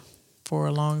 Yeah. For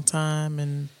a long time,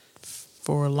 and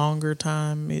for a longer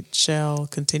time, it shall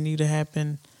continue to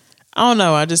happen. I don't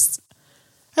know. I just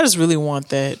really want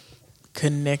that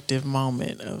connective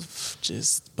moment of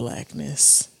just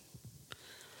blackness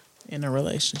in a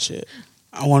relationship.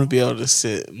 I want to be able to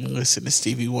sit and listen to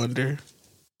Stevie Wonder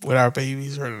with our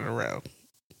babies running around.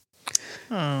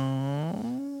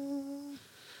 Oh,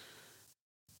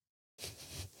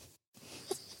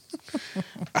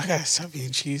 I gotta stop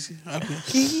being cheesy.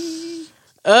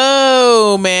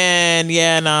 Oh man,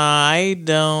 yeah, nah, I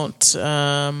don't.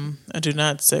 I do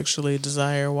not sexually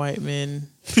desire white men.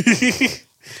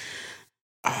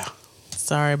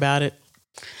 Sorry about it.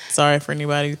 Sorry for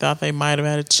anybody who thought they might have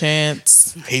had a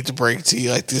chance. I hate to break it to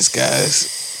you like this,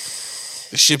 guys.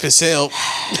 The ship has sailed.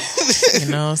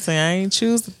 You know what I'm saying? I ain't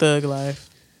choose the thug life.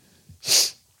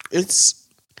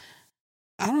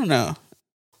 I don't know.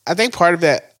 I think part of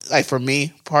that, like for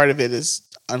me, part of it is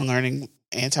unlearning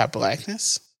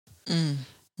anti-blackness and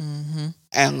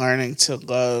learning to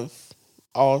love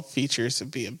all features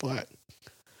of being black.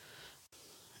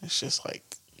 It's just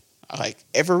like, I like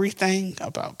everything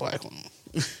about black women.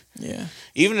 Yeah.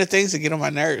 Even the things that get on my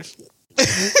nerves.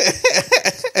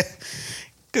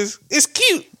 Because it's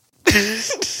cute.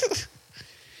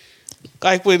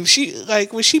 Like when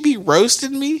she be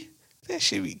roasting me, that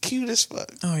shit be cute as fuck.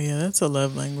 Oh yeah, that's a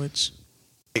love language.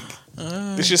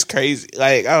 It's just crazy.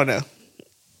 Like, I don't know.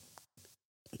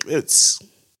 It's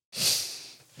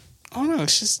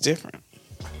just different.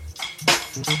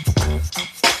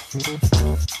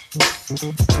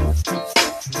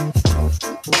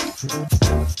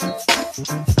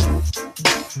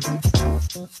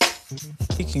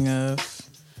 Speaking of,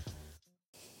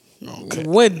 Okay.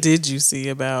 what did you see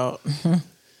about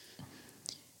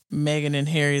Megan and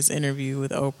Harry's interview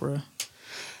with Oprah?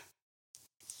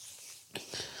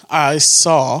 I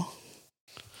saw.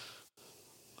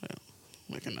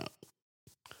 Looking up.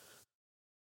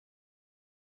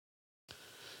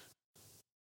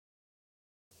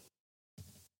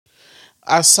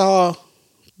 I saw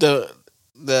the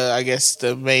I guess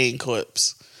the main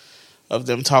clips of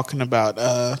them talking about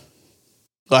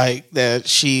like that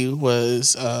she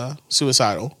was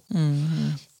suicidal,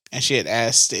 and she had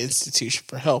asked the institution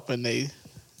for help, and they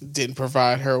didn't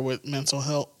provide her with mental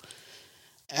help.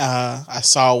 I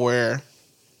saw where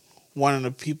one of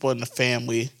the people in the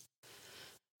family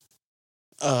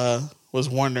was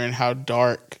wondering how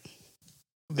dark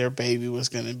their baby was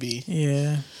going to be.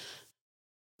 Yeah.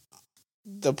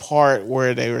 The part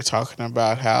where they were talking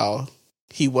about how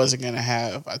he wasn't going to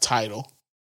have a title,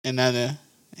 and none of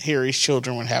Harry's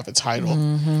children would have a title,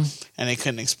 and they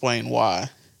couldn't explain why.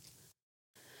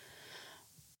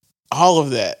 All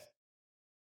of that.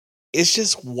 It's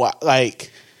just what, like,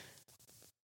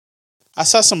 I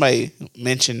saw somebody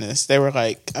mention this. They were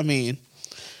like, I mean,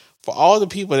 for all the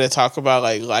people that talk about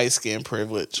like light skin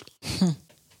privilege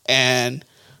and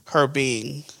her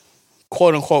being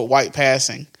quote unquote white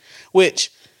passing, which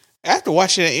after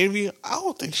watching that interview, I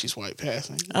don't think she's white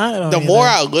passing. The more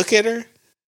I look at her,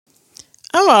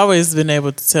 I've always been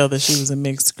able to tell that she was a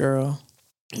mixed girl.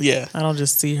 Yeah. I don't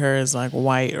just see her as like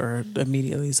white or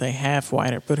immediately say half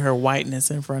white or put her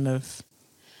whiteness in front of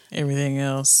everything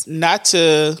else. Not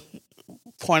to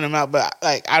point them out, but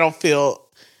like I don't feel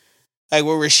like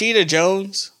with Rashida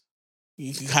Jones,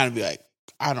 you can kind of be like,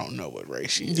 I don't know what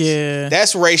race she is. Yeah.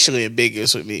 That's racially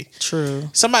ambiguous with me. True.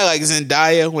 Somebody like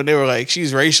Zendaya, when they were like,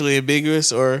 she's racially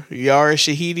ambiguous, or Yara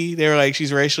Shahidi, they were like,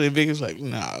 she's racially ambiguous. Like,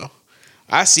 no.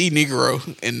 I see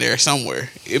Negro in there somewhere.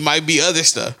 It might be other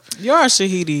stuff. Yara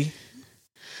Shahidi.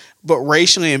 But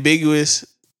racially ambiguous,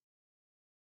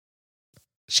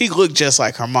 she looked just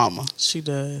like her mama. She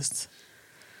does.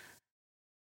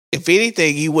 If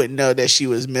anything, you wouldn't know that she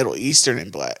was Middle Eastern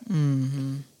and black.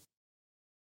 Mm-hmm.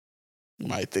 You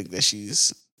might think that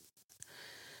she's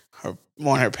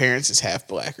one of her parents is half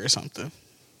black or something.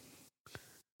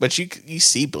 But you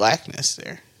see blackness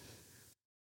there.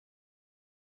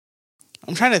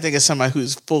 I'm trying to think of somebody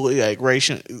who's fully like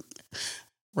racially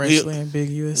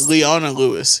ambiguous. Leona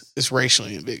Lewis is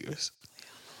racially ambiguous.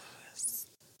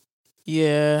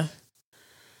 Yeah.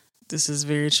 This is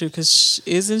very true. Because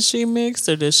isn't she mixed,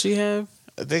 or does she have?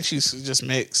 I think she's just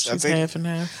mixed. She's half and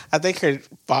half. I think her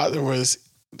father was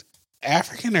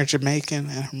African or Jamaican,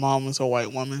 and her mom was a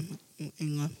white woman in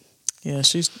England. Yeah,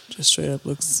 she just straight up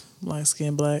looks light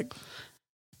skinned black.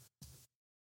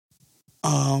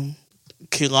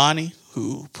 Kehlani,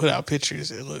 who put out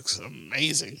pictures, it looks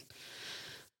amazing.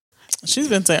 She's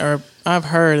been saying, or I've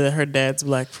heard that her dad's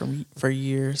black for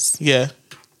years. Yeah,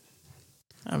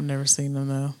 I've never seen them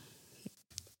though.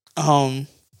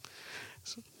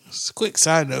 Just a quick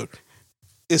side note: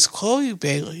 is Chloe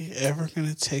Bailey ever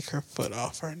gonna take her foot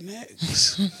off her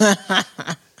next? I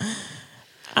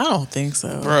don't think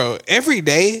so, bro. Every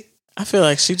day. I feel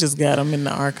like she just got them in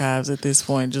the archives at this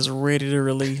point, just ready to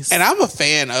release. And I'm a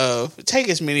fan of take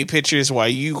as many pictures while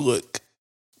you look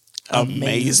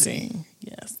amazing.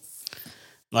 Yes.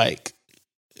 Like,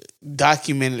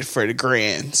 documented for the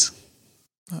grands.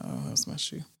 Oh, that was my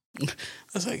shoe. I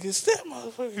was like, is that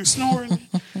motherfucker snoring?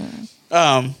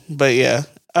 But yeah.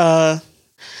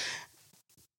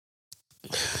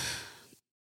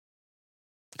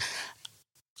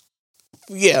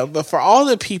 Yeah, but for all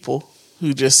the people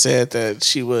who just said that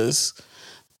she was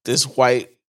this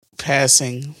white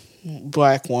passing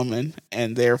black woman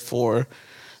and therefore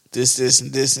this,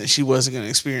 and she wasn't going to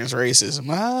experience racism.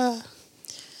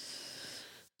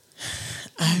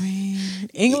 I mean,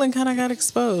 England kind of got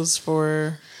exposed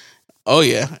for... Oh,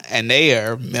 yeah. And they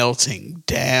are melting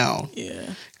down.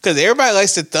 Yeah. Because everybody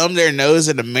likes to thumb their nose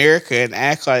at America and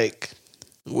act like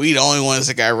we the only ones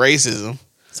that got racism.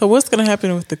 So what's going to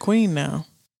happen with the Queen now?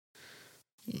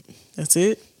 That's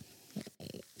it?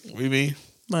 What do you mean?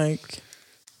 Like,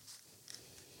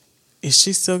 is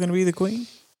she still going to be the Queen?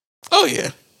 Oh,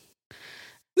 yeah.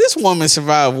 This woman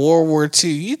survived World War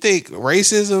II. You think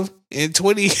racism in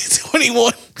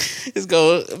 2021 is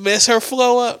going to mess her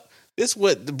flow up? This is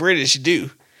what the British do.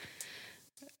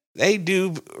 They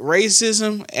do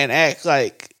racism and act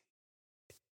like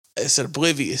it's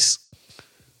oblivious.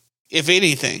 If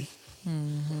anything,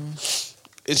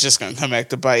 it's just going to come back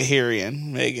to bite Harry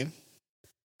and Meagan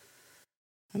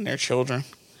and their children.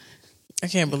 I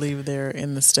can't believe they're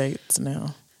in the States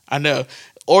now. I know.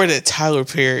 Or that Tyler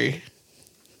Perry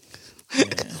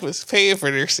was paying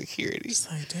for their security. It's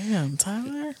like, damn,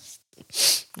 Tyler.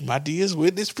 My D is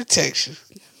witness protection.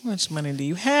 How much money do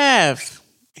you have?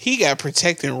 He got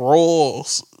protecting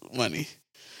royals money.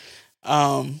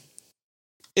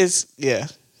 It's yeah.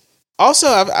 Also,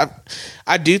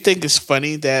 I do think it's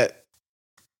funny that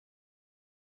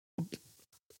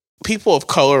people of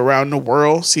color around the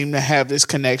world seem to have this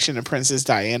connection to Princess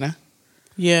Diana.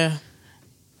 Yeah.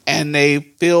 And they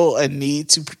feel a need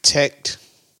to protect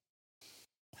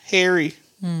Harry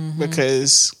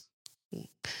because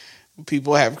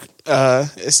people have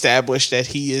established that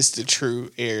he is the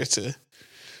true heir to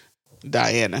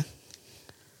Diana.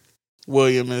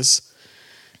 William is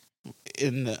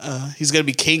he's going to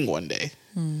be king one day.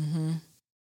 Mm-hmm.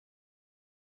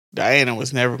 Diana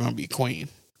was never going to be queen,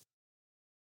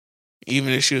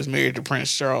 even if she was married to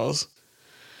Prince Charles.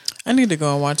 I need to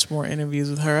go and watch more interviews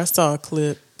with her. I saw a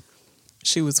clip.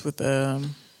 She was with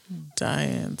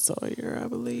Diane Sawyer, I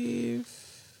believe.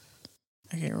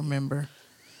 I can't remember.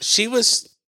 She was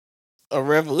a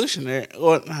revolutionary.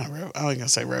 Well, I ain't gonna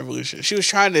say revolutionary. She was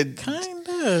trying to kind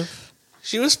of.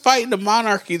 She was fighting the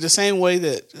monarchy the same way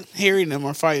that Harry and them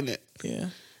are fighting it. Yeah,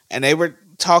 and they were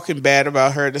talking bad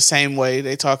about her the same way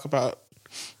they talk about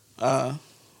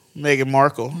Meghan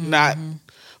Markle, not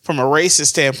from a racist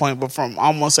standpoint, but from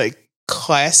almost a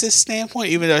classist standpoint.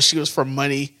 Even though she was from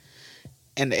money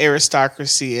and the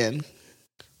aristocracy and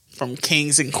from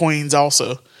kings and queens,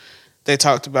 also they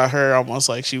talked about her almost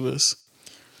like she was.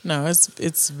 No,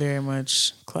 it's very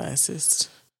much classist.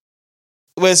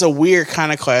 But it's a weird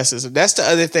kind of classism. That's the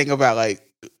other thing about like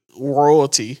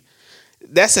royalty.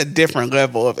 That's a different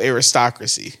level of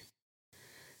aristocracy.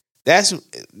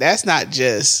 That's not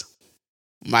just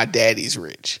my daddy's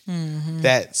rich. Mm-hmm.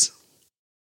 That's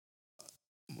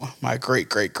my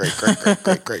great.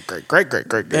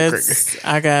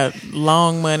 I got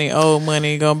long money, old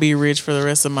money, gonna be rich for the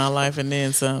rest of my life, and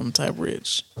then some type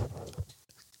rich.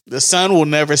 The sun will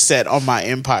never set on my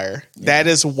empire. Yeah. That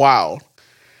is wild.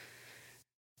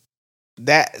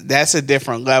 That's a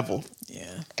different level.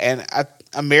 Yeah, and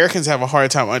Americans have a hard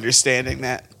time understanding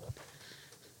that.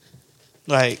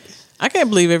 Like, I can't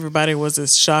believe everybody was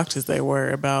as shocked as they were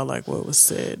about like what was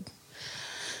said.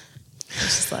 It's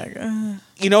just like,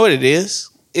 you know what it is?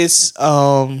 It's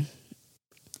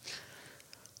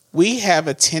we have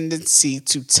a tendency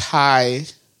to tie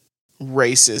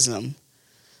racism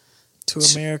to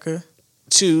America,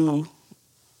 to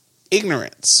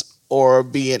ignorance or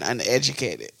being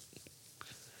uneducated.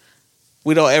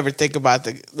 We don't ever think about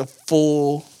the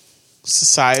full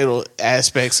societal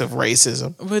aspects of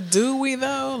racism. But do we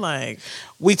though? Like,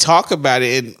 we talk about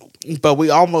it, but we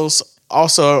almost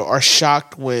also are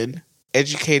shocked when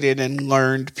educated and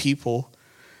learned people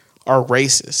are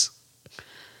racist.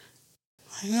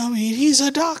 I mean, he's a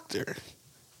doctor.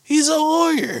 He's a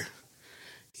lawyer.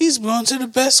 He's gone to the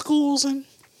best schools, and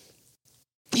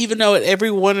even though at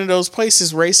every one of those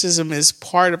places, racism is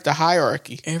part of the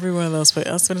hierarchy. Every one of those places.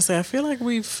 I was going to say, I feel like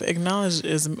we've acknowledged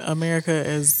America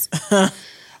as...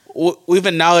 We've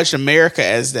acknowledged America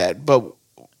as that, but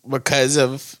because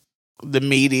of the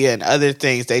media and other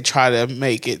things, they try to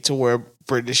make it to where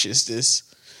British is this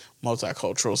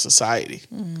multicultural society.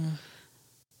 Mm.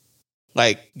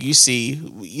 Like, you see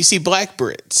Black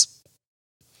Brits.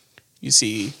 You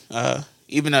see,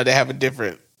 even though they have a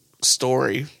different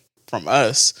story from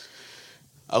us,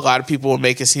 a lot of people will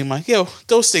make it seem like,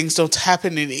 those things don't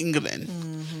happen in England.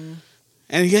 Mm-hmm.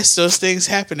 And yes, those things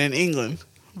happen in England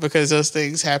because those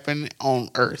things happen on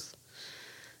Earth.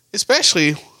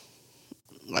 Especially,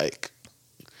 like,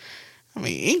 I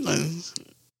mean, England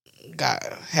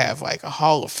have like a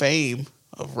hall of fame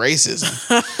of racism.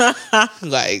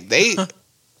 Like, they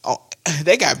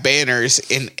got banners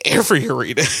in every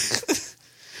arena.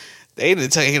 They done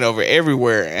taken over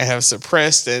everywhere and have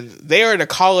suppressed, and they are the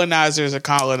colonizers of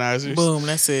colonizers. Boom,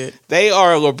 that's it. They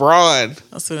are LeBron.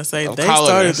 I was going to say, they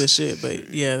started the shit,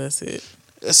 but yeah, that's it.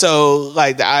 So,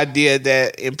 like, the idea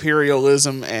that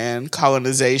imperialism and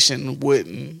colonization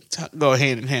wouldn't go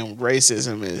hand in hand with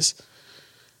racism is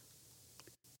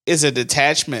a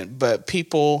detachment, but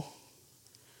people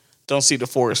don't see the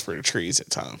forest for the trees at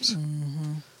times.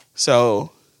 Mm-hmm.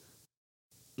 So,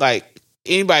 like,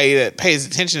 anybody that pays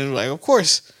attention is like, of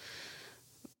course,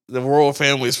 the royal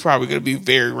family is probably going to be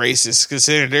very racist,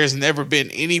 considering there's never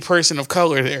been any person of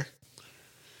color there.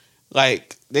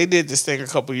 Like, they did this thing a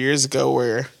couple years ago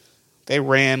where they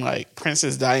ran like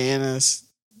Princess Diana's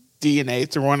DNA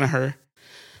through one of her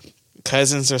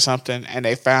cousins or something, and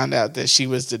they found out that she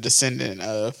was the descendant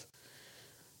of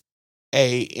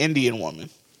a Indian woman.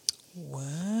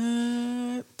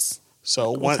 What?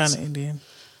 So what kind of Indian?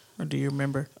 Or do you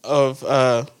remember? Of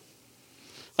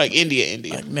like India.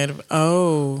 Like Native.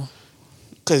 Oh.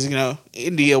 Because,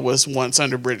 India was once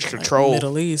under British control. Like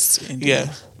Middle East. India.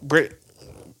 Yeah.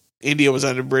 India was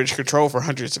under British control for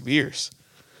hundreds of years.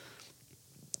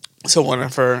 So one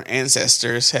of her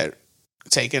ancestors had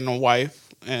taken a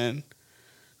wife, and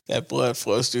that blood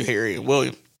flows through Harry and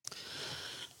William.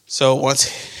 So once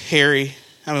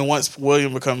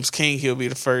William becomes king, he'll be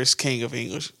the first king of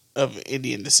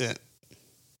Indian descent.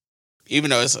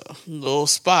 Even though it's a little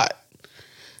spot,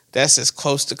 that's as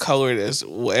close to colored as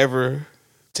will ever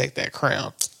take that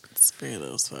crown. It's very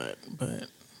little spot,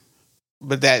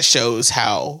 But that shows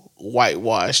how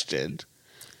whitewashed and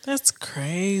that's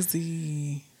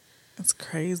crazy. That's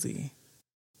crazy.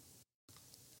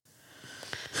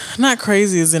 Not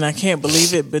crazy as in I can't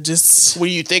believe it, but just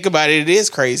when you think about it, it is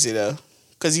crazy though,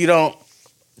 because you don't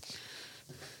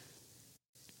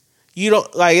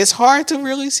like. It's hard to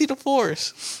really see the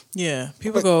forest. Yeah,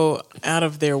 people go out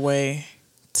of their way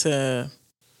to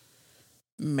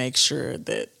make sure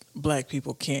that Black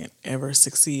people can't ever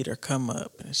succeed or come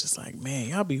up, and it's just like, man,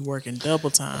 y'all be working double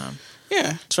time,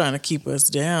 trying to keep us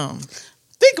down.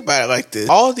 Think about it like this: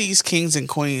 all these kings and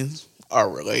queens are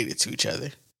related to each other.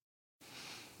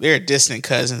 They're distant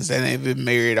cousins that ain't been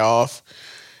married off.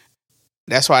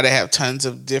 That's why they have tons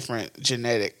of different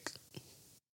genetic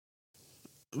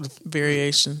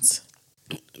variations,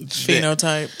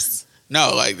 phenotypes.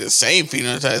 No, like the same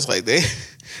phenotypes. Like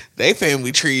they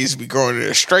family trees be growing in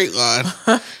a straight line.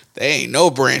 They ain't no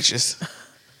branches.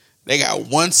 They got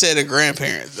one set of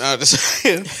grandparents. I'm just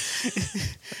saying.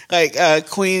 Like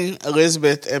Queen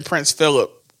Elizabeth and Prince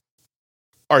Philip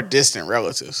are distant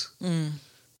relatives.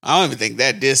 I don't even think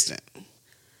that distant.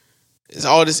 It's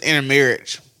all this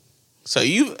intermarriage. So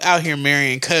you out here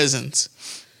marrying cousins,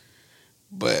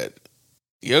 but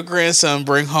your grandson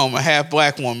bring home a half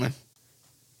Black woman,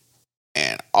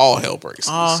 and all hell breaks loose.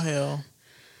 All hell.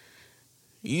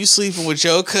 You sleeping with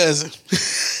your cousin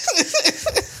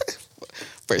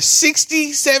for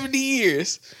 60, 70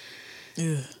 years.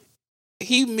 Yeah.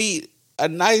 He meet a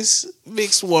nice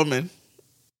mixed woman,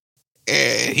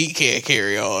 and he can't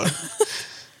carry on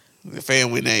the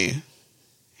family name.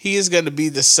 He is going to be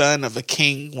the son of a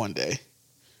king one day.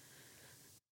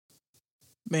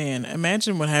 Man,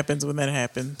 imagine what happens when that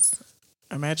happens.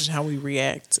 Imagine how we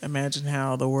react. Imagine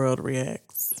how the world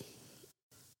reacts.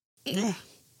 Yeah.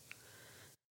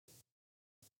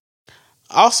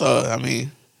 Also, I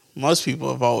mean, most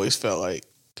people have always felt like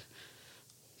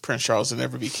Prince Charles will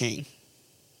never be king.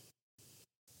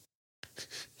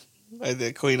 Like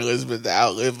that Queen Elizabeth to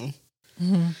outlive him.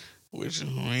 Mm-hmm. Which, I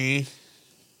mean,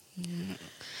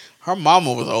 her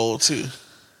mama was old too.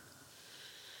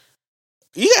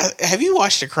 Yeah, have you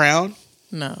watched The Crown?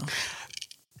 No.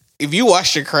 If you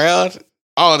watch The Crown,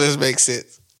 all this makes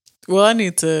sense. Well, I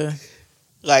need to.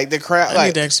 Like The Crown. I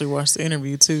need to actually watch the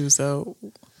interview too, so.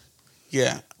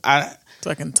 Yeah, so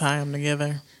I can tie them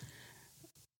together.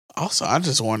 Also, I'm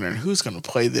just wondering who's going to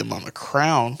play them on The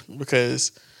Crown,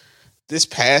 because this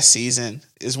past season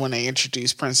is when they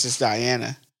introduced Princess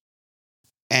Diana,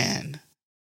 and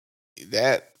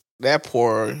that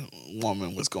poor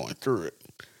woman was going through it.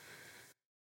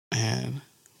 And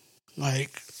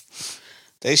like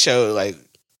they showed like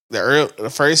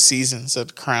the first seasons of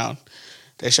The Crown,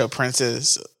 they show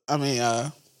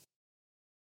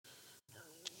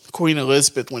Queen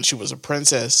Elizabeth when she was a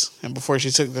princess and before she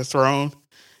took the throne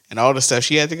and all the stuff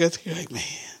she had to go through. You're like, man,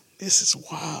 this is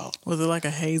wild. Was it like a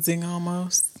hazing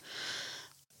almost?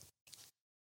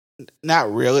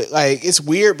 Not really. Like, it's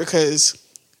weird because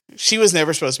she was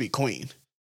never supposed to be queen.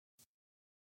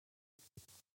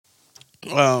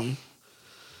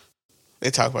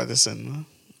 They talk about this in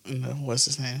the what's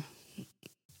his name?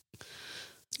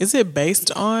 Is it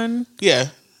based on? Yeah.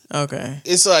 Okay.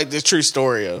 It's like the true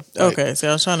story of. Like, okay, so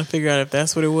I was trying to figure out if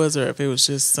that's what it was or if it was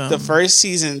just some. The first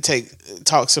season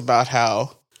talks about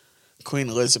how Queen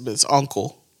Elizabeth's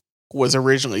uncle was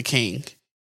originally king.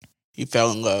 He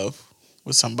fell in love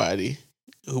with somebody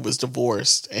who was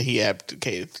divorced and he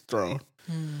abdicated the throne.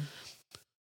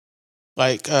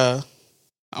 Like, I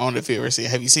don't know if you ever seen.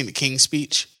 Have you seen The King's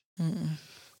Speech? Mm-mm.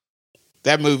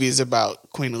 That movie is about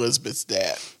Queen Elizabeth's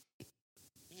dad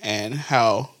and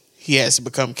how he has to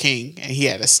become king, and he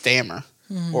had a stammer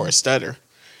or a stutter,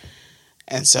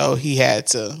 and so he had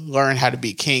to learn how to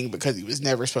be king because he was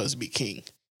never supposed to be king.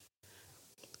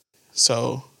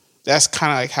 So that's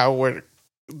kind of like how where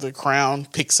the Crown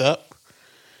picks up,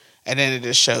 and then it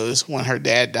just shows when her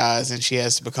dad dies and she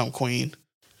has to become queen,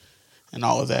 and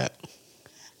all of that,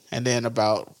 and then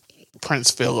about Prince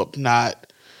Philip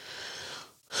not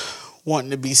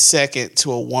wanting to be second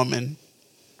to a woman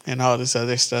and all this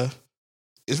other stuff.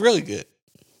 It's really good.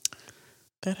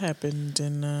 That happened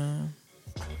in I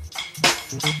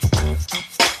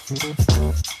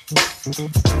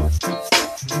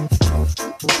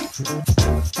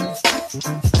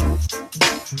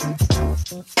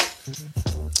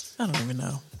don't even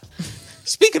know.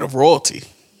 Speaking of royalty,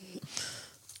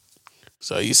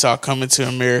 so you saw Coming to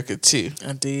America too.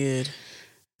 I did.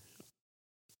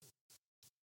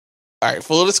 All right,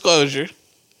 full disclosure.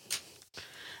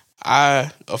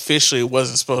 I officially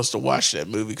wasn't supposed to watch that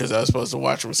movie because I was supposed to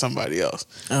watch it with somebody else.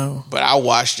 Oh. But I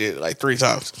watched it like 3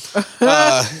 times.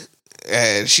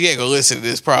 And she ain't gonna listen to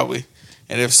this probably.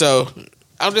 And if so,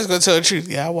 I'm just gonna tell the truth.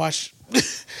 Yeah, I watched.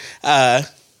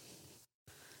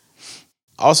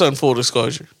 Also, in full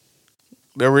disclosure,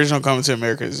 the original Coming to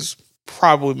America is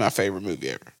probably my favorite movie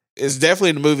ever. It's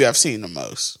definitely the movie I've seen the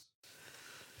most.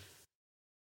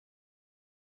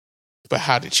 But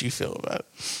how did you feel about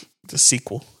the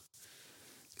sequel?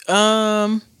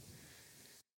 I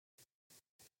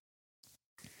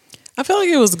felt like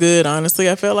it was good, honestly.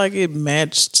 I felt like it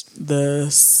matched the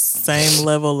same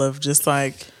level of just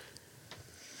like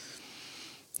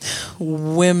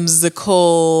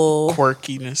whimsical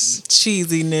Quirkiness,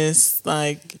 cheesiness.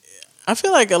 Like, I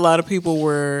feel like a lot of people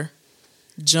were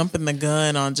jumping the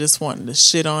gun on just wanting to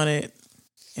shit on it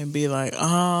and be like,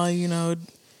 oh, you know,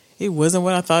 it wasn't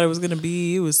what I thought it was going to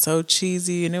be. It was so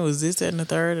cheesy and it was this, that, and the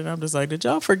third. And I'm just like, did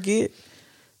y'all forget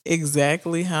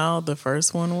exactly how the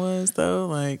first one was, though?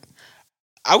 Like,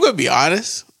 I'm going to be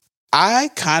honest.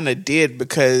 I kind of did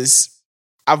because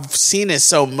I've seen it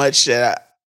so much that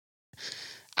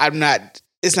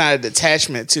it's not a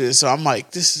detachment to it. So I'm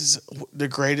like, this is the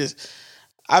greatest.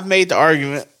 I've made the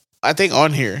argument, I think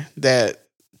on here, that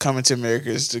Coming to America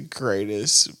is the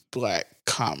greatest black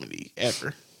comedy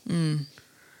ever.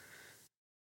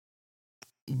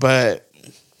 But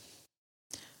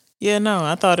yeah, no,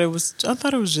 I thought it was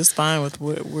just fine with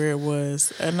where it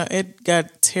was, and it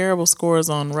got terrible scores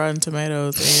on Rotten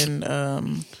Tomatoes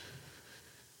and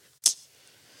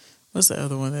what's the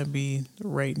other one that be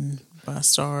rating by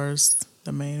stars?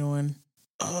 The main one.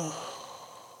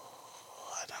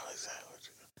 Oh, I know exactly what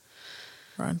you mean.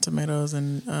 Rotten Tomatoes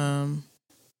and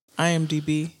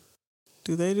IMDb.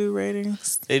 Do they do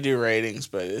ratings? They do ratings,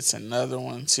 but it's another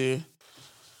one too.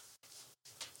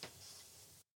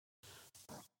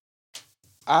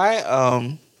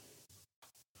 I've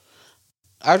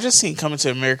just seen Coming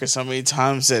to America so many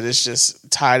times that it's just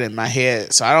tied in my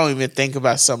head, so I don't even think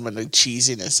about some of the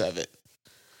cheesiness of it.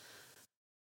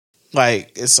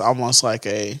 Like, it's almost like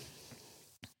I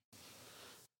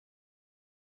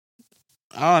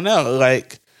don't know,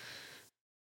 like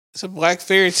it's a black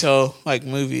fairy tale like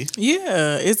movie.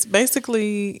 Yeah, it's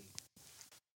basically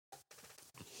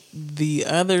the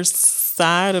other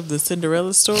side of the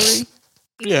Cinderella story.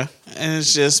 Yeah, and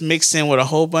it's just mixed in with a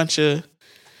whole bunch of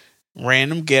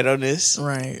random ghetto-ness,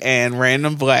 right, and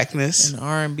random blackness, and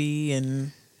R&B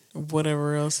and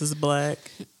whatever else is black.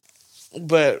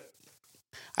 But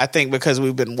I think because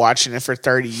we've been watching it for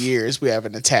 30 years, we have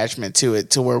an attachment to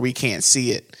it to where we can't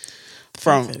see it.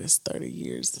 From it's 30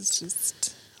 years. It's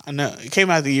just, I know it came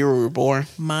out the year we were born.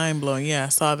 Mind blowing. Yeah, I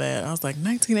saw that. I was like,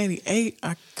 1988.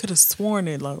 I could have sworn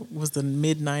it was the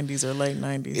mid 90s or late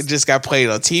 90s. It just got played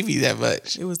on TV that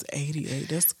much. It was 88.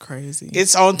 That's crazy.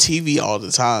 It's on TV all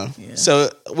the time. Yeah. So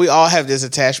we all have this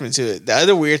attachment to it. The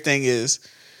other weird thing is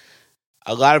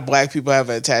a lot of black people have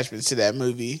an attachment to that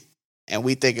movie, and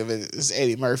we think of it as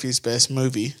Eddie Murphy's best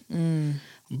movie.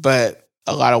 But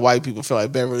a lot of white people feel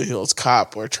like Beverly Hills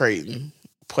Cop or Trading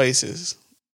Places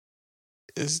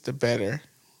is the better.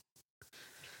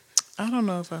 I don't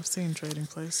know if I've seen Trading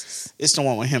Places. It's the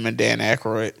one with him and Dan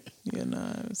Aykroyd. Yeah, no, I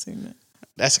haven't seen that.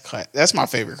 That's my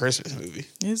favorite Christmas movie.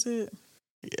 Is it?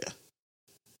 Yeah.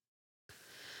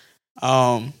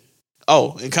 Oh,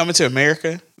 and Coming to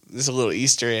America, there's a little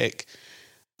Easter egg.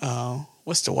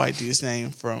 What's the white dude's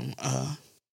name from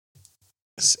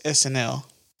SNL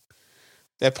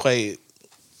that played?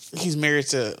 He's married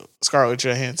to Scarlett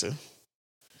Johansson.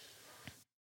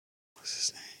 What's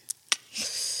his name?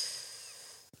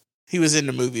 He was in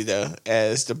the movie though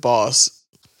as the boss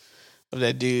of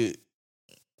that dude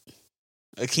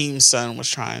Akeem's son was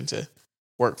trying to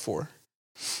work for,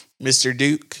 Mr.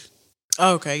 Duke.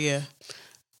 Oh, okay, yeah.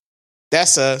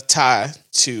 That's a tie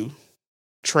to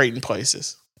Trading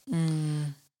Places.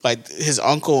 Like his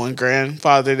uncle and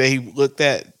grandfather that he looked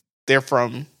at, they're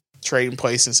from Trading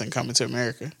Places and Coming to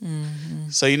America.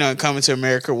 So in Coming to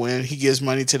America, when he gives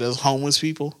money to those homeless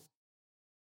people,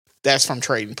 that's from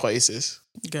Trading Places.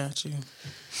 Got you.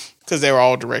 Because they were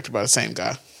all directed by the same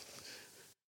guy.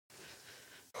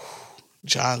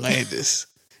 John Landis.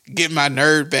 Get my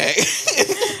nerd back.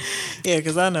 Yeah,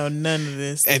 because I know none of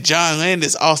this. And John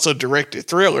Landis also directed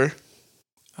Thriller.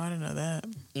 I didn't know that.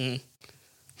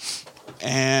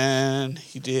 And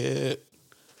he did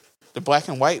the black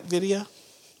and white video.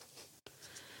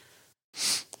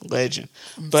 Legend.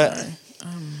 Sorry.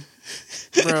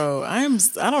 Bro, I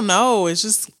don't know. It's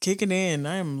just kicking in.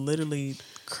 I am literally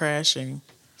crashing.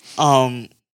 I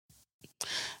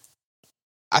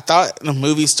thought the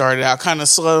movie started out kind of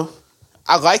slow.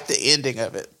 I liked the ending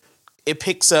of it. it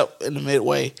picks up in the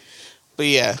midway. But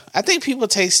yeah, I think people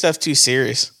take stuff too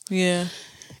serious. Yeah.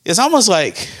 It's almost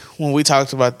like when we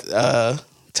talked about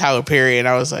Tyler Perry, and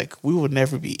I was like, we will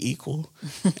never be equal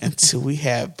until we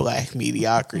have black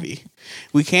mediocrity.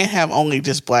 We can't have only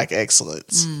just black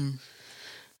excellence.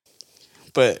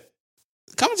 But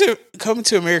Coming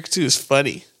to America 2 is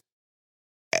funny.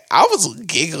 I was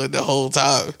giggling the whole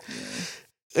time. Yeah.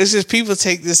 It's just people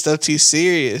take this stuff too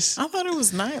serious. I thought it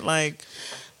was nice. Like,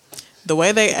 the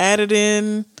way they added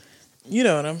in, you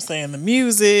know what I'm saying, the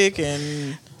music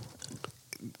and...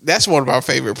 That's one of my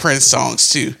favorite Prince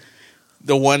songs, too.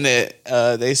 The one that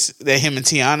that him and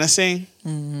Tiana sing.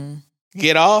 Mm-hmm.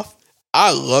 Get Off.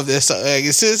 I love that song. Like,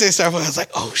 as soon as they started, I was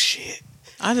like, oh, shit.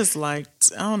 I just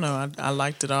liked, I don't know, I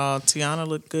liked it all. Tiana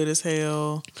looked good as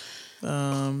hell.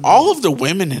 All of the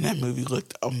women in that movie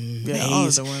looked amazing. Yeah, all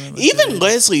of the women looked Even good.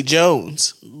 Leslie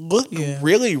Jones looked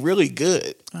really, really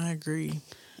good. I agree.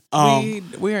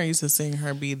 We aren't used to seeing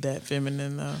her be that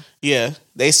feminine, though. Yeah,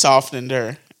 they softened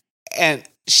her. And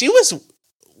she was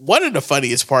one of the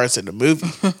funniest parts in the movie.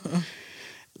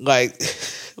 Like,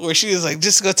 where she was like,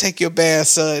 just go take your bath,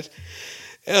 son.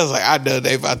 And I was like, I know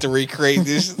they about to recreate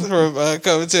this from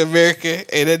Coming to America.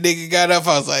 And that nigga got up,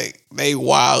 I was like, they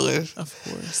wildin'. Of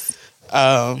course.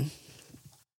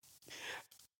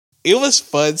 It was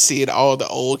fun seeing all the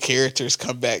old characters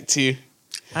come back, too.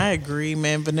 I agree,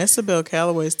 man. Vanessa Bell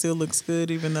Calloway still looks good,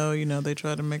 even though, you know, they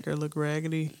try to make her look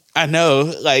raggedy. I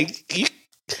know. Like, you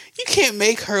can't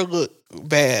make her look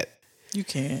bad. You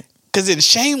can't. Because in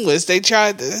Shameless, they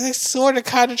kind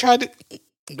of tried to.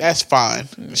 That's fine.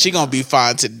 Yeah. She gonna be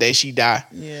fine till the day she die.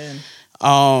 Yeah.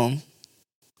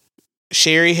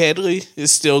 Sherry Headley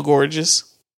is still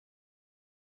gorgeous.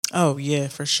 Oh yeah,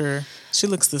 for sure. She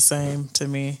looks the same to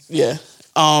me. Yeah.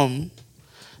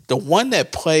 The one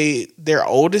that played their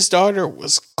oldest daughter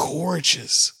was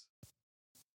gorgeous.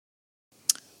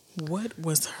 What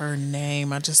was her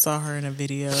name? I just saw her in a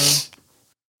video.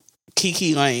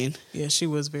 Kiki Lane. Yeah, she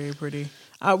was very pretty.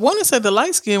 I want to say the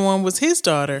light-skinned one was his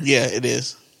daughter. Yeah, it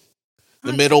is.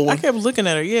 The middle one. I kept looking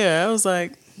at her. Yeah, I was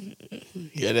like...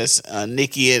 Yeah, that's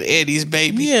Nikki and Eddie's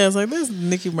baby. Yeah, I was like, that's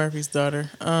Nikki Murphy's daughter.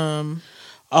 I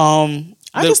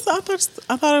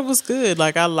thought it was good.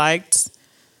 Like, I liked,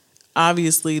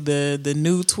 obviously, the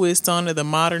new twist on it, the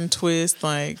modern twist.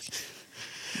 Like,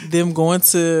 them going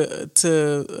to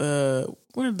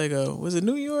where did they go? Was it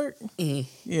New York?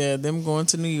 Mm-hmm. Yeah, them going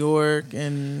to New York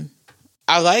and...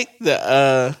 I like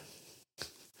I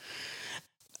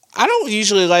don't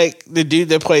usually like the dude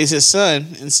that plays his son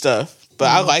and stuff, but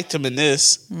I liked him in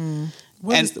this.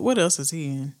 What else is he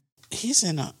in? He's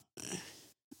in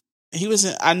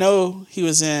I know he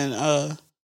was in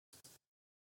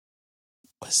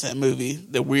what's that movie?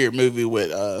 The weird movie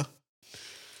with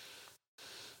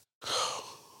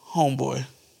homeboy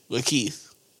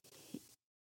Lakeith.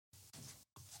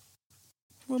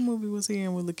 What movie was he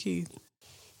in with Lakeith?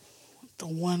 The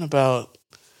one about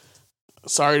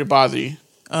Sorry to Bother You.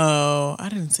 Oh, I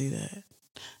didn't see that.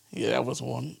 Yeah, that was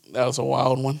one. That was a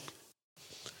wild one.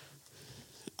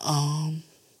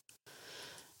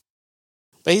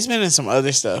 But he's been in some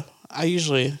other stuff. I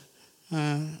usually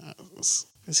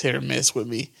it's hit or miss with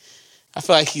me. I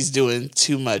feel like he's doing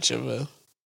too much of a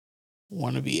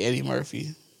wannabe Eddie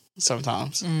Murphy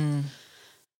sometimes. I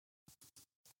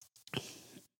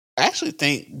actually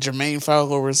think Jermaine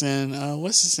Fowler was in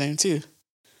what's his name too?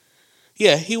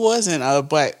 Yeah, he was in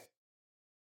Black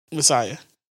Messiah.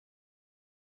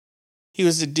 He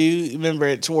was the dude,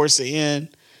 remember, towards the end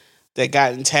that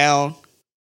got in town,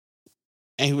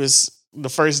 and he was the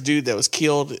first dude that was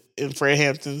killed in Fred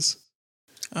Hampton's.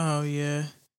 Oh yeah.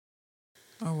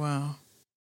 Oh wow.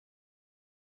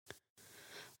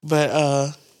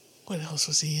 But what else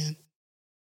was he in?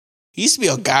 He used to be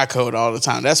on Guy Code all the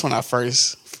time. That's when I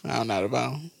first found out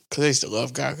about him, because I used to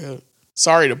love Guy Code.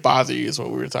 Sorry to Bother You is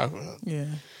what we were talking about. Yeah.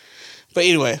 But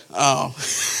anyway,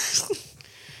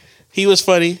 he was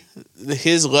funny.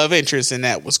 His love interest in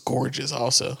that was gorgeous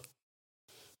also.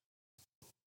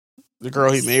 The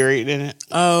girl he married in it.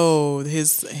 Oh,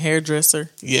 his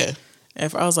hairdresser. Yeah.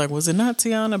 I was like, was it not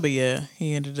Tiana? But yeah,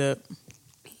 he ended up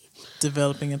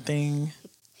developing a thing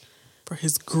for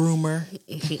his groomer.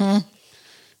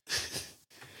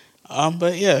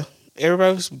 But yeah,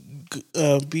 everybody was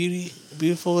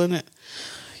beautiful in it.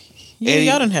 Yeah,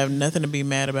 y'all don't have nothing to be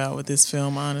mad about with this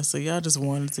film, honestly. Y'all just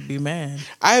wanted to be mad.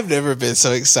 I have never been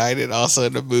so excited also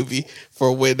in the movie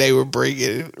for when they were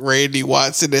bringing Randy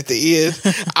Watson at the end.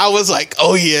 I was like,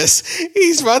 oh yes,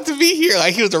 he's about to be here.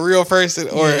 Like he was a real person.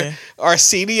 Or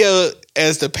Arsenio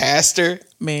as the pastor,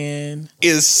 man,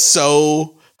 is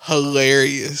so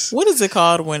hilarious. What is it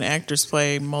called when actors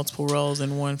play multiple roles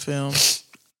in one film?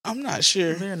 I'm not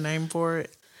sure. Is there a name for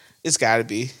it? It's got to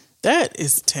be. That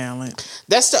is talent.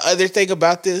 That's the other thing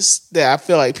about this that I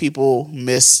feel like people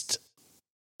missed.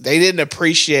 They didn't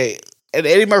appreciate, and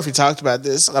Eddie Murphy talked about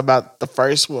this, about the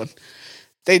first one.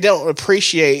 They don't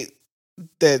appreciate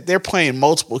that they're playing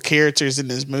multiple characters in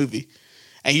this movie.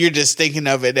 And you're just thinking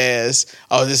of it as,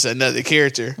 oh, this is another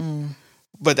character.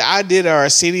 But the idea that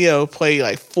Arsenio played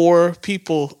like 4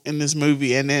 people in this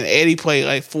movie, and then Eddie played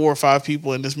like 4 or 5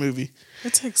 people in this movie.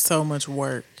 It takes so much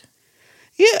work.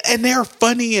 Yeah, and they're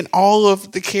funny in all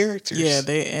of the characters. Yeah,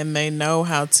 they know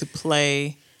how to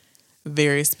play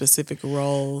very specific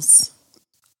roles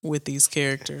with these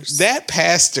characters. That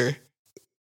pastor,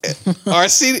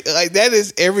 Arsenio, like that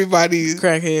is everybody's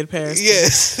crackhead pastor.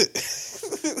 Yes.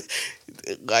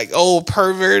 Like old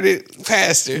perverted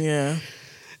pastor. Yeah.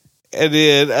 And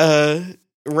then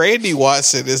Randy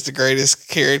Watson is the greatest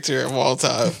character of all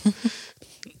time.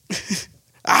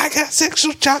 I got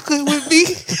sexual chocolate with me.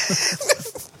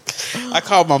 I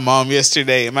called my mom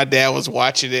yesterday and my dad was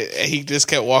watching it and he just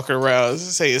kept walking around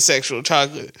saying sexual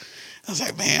chocolate. I was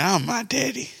like, man, I'm my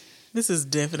daddy. This is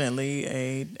definitely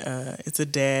it's a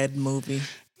dad movie.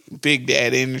 Big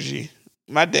dad energy.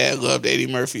 My dad loved Eddie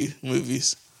Murphy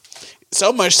movies.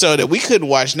 So much so that we couldn't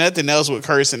watch nothing else with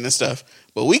cursing and stuff.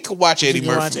 But we could watch Eddie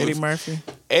Murphy. Eddie Murphy.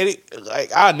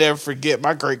 Like, I'll never forget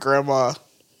my great grandma.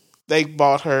 They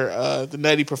bought her The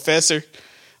Nutty Professor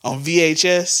on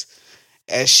VHS.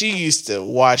 And she used to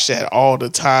watch that all the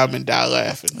time and die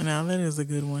laughing. Now, that is a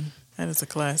good one. That is a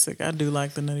classic. I do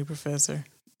like The Nutty Professor.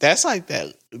 That's like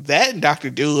that. That and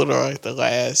Dr. Dolittle are like the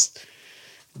last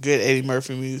good Eddie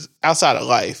Murphy movies. Outside of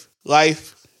Life.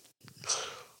 Life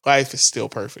is still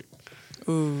perfect.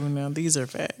 Ooh, now these are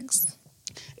facts.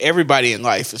 Everybody in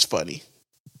Life is funny.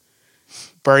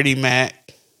 Bertie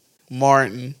Mac,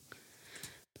 Martin,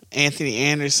 Anthony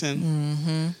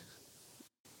Anderson,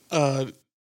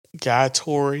 Guy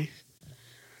Torrey,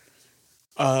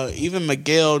 even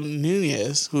Miguel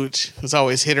Nunez, which was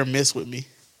always hit or miss with me.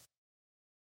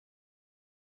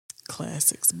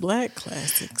 Classics, black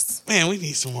classics. Man, we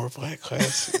need some more black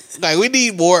classics. Like, we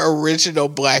need more original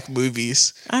black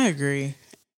movies. I agree.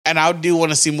 And I do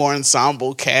want to see more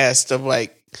ensemble cast of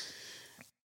like,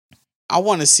 I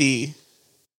want to see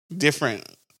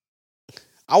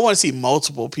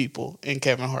multiple people in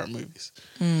Kevin Hart movies.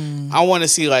 I want to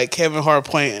see like Kevin Hart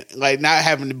playing, like not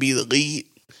having to be the lead,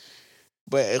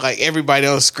 but like everybody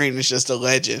on screen is just a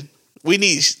legend. We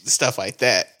need stuff like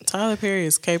that. Tyler Perry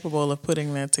is capable of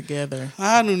putting that together.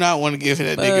 I do not want to give him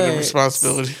that negative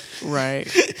responsibility. Right.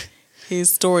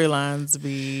 His storylines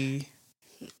be...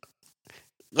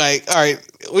 Like, all right,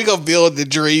 we gonna build the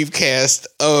dream cast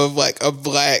of like a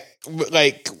black,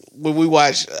 like when we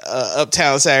watch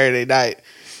Uptown Saturday Night,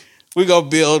 we gonna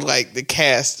build like the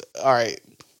cast. All right,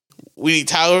 we need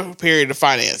Tyler Perry to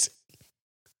finance it.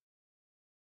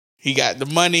 He got the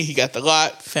money, he got the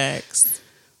lot. Facts.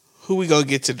 Who we gonna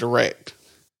get to direct?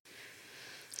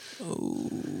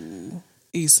 Oh,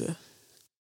 Issa.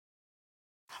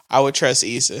 I would trust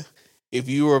Issa. If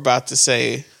you were about to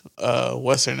say,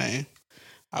 what's her name?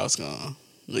 I was gonna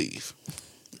leave.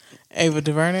 Ava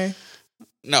DuVernay?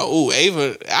 No,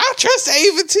 Ava. I trust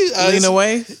Ava too. Lena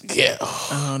Waithe? Yeah.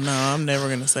 Oh no, I'm never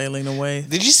gonna say Lena Waithe.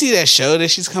 Did you see that show that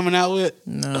she's coming out with?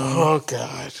 No. Oh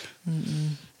God.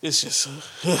 It's just.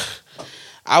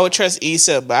 I would trust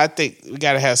Issa, but I think we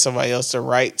gotta have somebody else to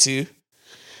write to.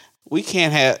 We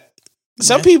can't have.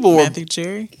 Some people were. Matthew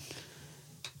Cherry?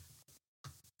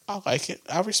 I like it.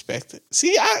 I respect it.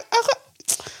 See, I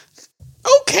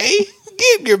okay.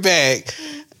 Get in your bag.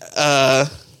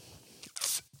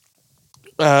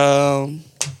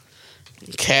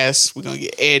 Cast. We're gonna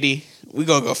get Eddie. We're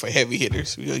gonna go for heavy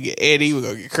hitters. We're gonna get Eddie. We're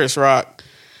gonna get Chris Rock.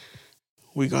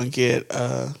 We're gonna get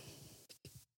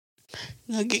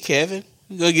Kevin.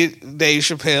 We're gonna get Dave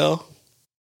Chappelle.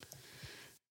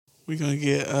 We're gonna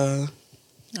get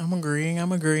I'm agreeing.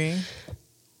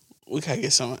 we gotta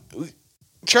get someone.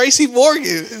 Tracy Morgan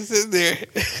is in there.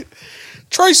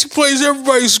 Tracy plays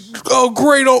everybody's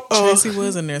great. Tracy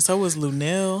was in there. So was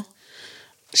Lunel.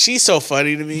 She's so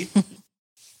funny to me.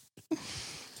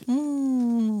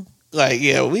 Like,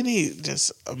 yeah, we need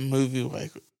just a movie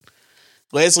like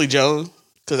Leslie Jones,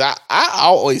 because I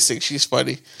always think she's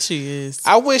funny. She is.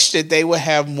 I wish that they would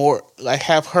have more, like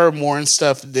have her more in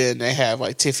stuff than they have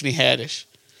like Tiffany Haddish.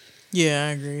 Yeah,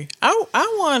 I agree. I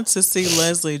want to see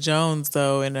Leslie Jones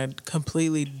though in a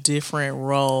completely different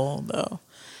role though.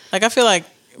 Like, I feel like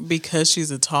because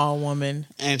she's a tall woman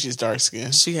And she's dark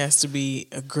skinned. she has to be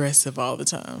aggressive all the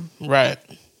time. Right.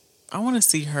 I want to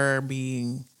see her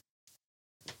being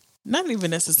not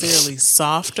even necessarily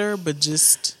softer, but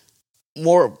just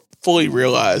more fully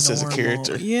realized normal. As a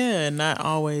character. Yeah, not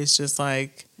always just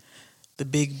like the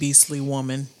big beastly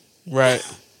woman. Right.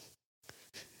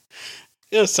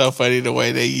 It was so funny the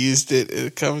way they used it in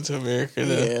Coming to America.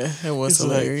 Though. Yeah, it was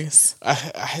hilarious.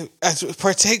 Like, I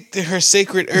partake in her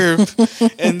sacred herb,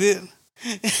 and then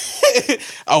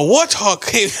a warthog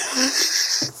came.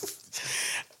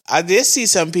 I did see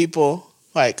some people,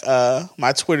 like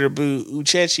my Twitter boo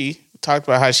Uchechi, talked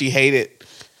about how she hated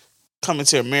Coming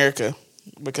to America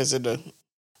because of the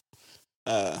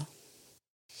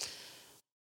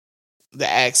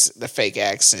fake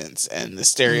accents and the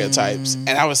stereotypes. And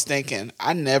I was thinking,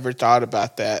 I never thought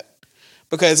about that.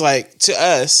 Because like to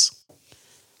us,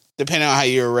 depending on how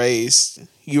you were raised,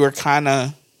 you were kind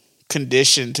of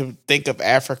conditioned to think of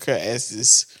Africa as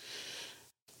this,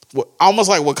 almost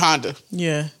like Wakanda.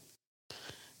 Yeah.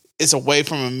 It's away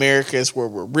from America. It's where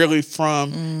we're really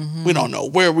from. We don't know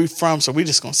where we're from, so we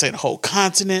just going to say the whole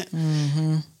continent.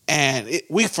 And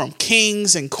we from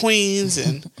kings and queens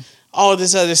and all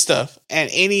this other stuff.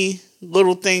 And any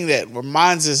little thing that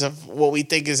reminds us of what we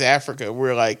think is Africa,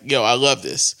 we're like, yo, I love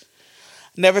this.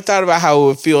 Never thought about how it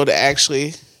would feel to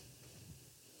actually,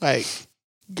 like,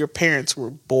 your parents were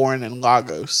born in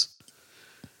Lagos.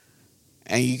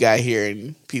 And you got here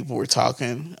and people were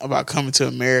talking about coming to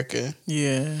America.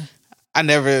 Yeah. I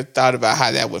never thought about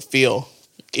how that would feel.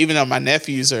 Even though my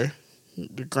nephews are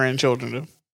the grandchildren of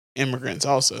immigrants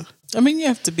also. I mean, you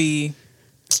have to be...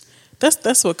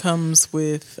 That's what comes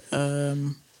with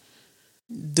doing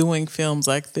films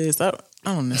like this. I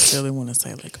don't necessarily want to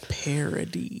say like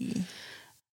parody.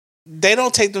 They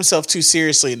don't take themselves too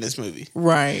seriously in this movie.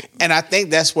 Right. And I think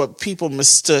that's what people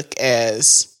mistook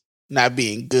as not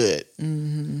being good.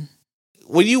 When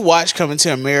you watch Coming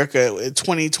to America with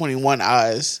 2021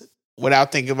 eyes,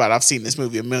 without thinking about it, I've seen this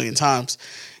movie a million times,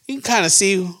 you can kind of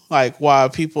see like why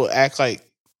people act like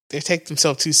they take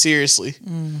themselves too seriously.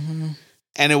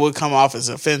 And it would come off as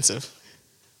offensive.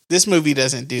 This movie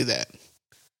doesn't do that.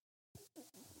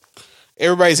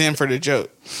 Everybody's in for the joke.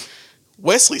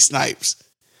 Wesley Snipes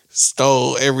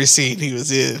stole every scene he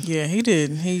was in. Yeah, he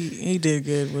did. He did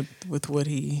good with what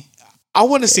he... I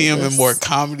want to see him in more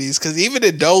comedies because even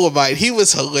in Dolomite, he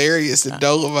was hilarious in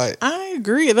Dolomite. I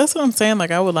agree. That's what I'm saying.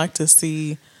 Like, I would like to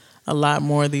see a lot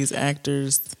more of these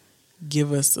actors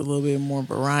give us a little bit more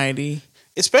variety.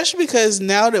 Especially because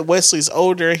now that Wesley's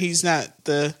older, he's not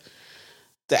the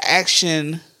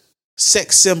action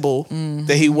sex symbol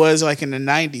that he was like in the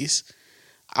 90s.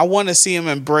 I want to see him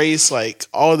embrace like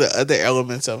all the other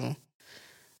elements of him.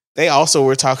 They also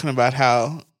were talking about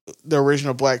how the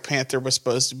original Black Panther was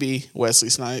supposed to be Wesley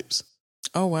Snipes.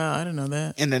 Oh, wow. I didn't know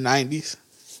that. In the 90s.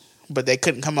 But they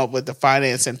couldn't come up with the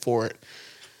financing for it.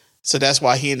 So that's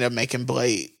why he ended up making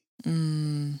Blade.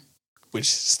 Which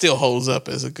still holds up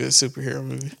as a good superhero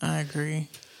movie. I agree.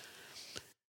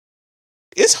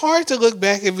 It's hard to look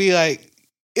back and be like,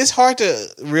 it's hard to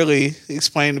really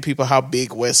explain to people how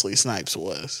big Wesley Snipes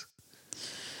was.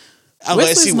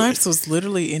 Wesley Snipes was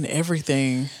literally in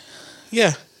everything.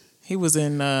 Yeah. He was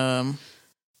in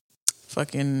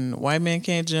fucking White Man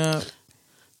Can't Jump.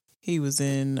 He was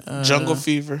in Jungle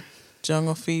Fever.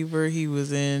 He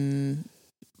was in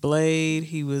Blade.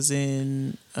 He was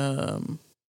in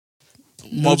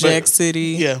New Jack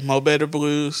City. Yeah, Mo Better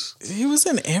Blues. He was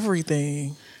in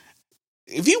everything.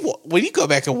 When you go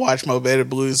back and watch Mo Better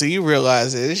Blues, and you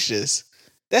realize that it's just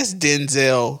that's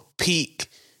Denzel peak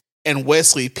and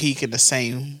Wesley peak in the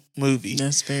same movie.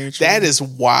 That's very true. That is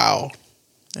wild.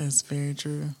 That's very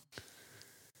true.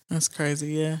 That's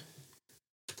crazy. Yeah.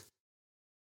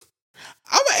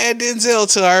 I'm gonna add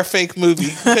Denzel to our fake movie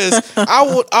because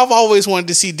I've always wanted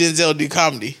to see Denzel do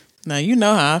comedy. Now you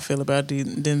know how I feel about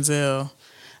Denzel.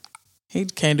 He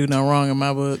can't do no wrong in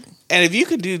my book. And if you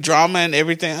could do drama and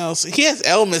everything else, he has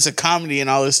elements of comedy and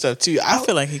all this stuff too. I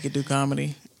feel like he could do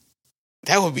comedy.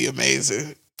 That would be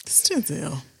amazing. It's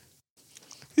Denzel.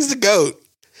 He's the GOAT.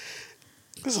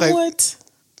 It's like, what?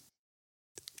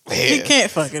 Man. He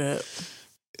can't fuck it up.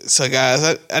 So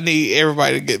guys, I need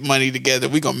everybody to get money together.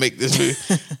 We're gonna make this movie.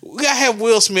 We gotta have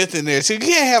Will Smith in there. So you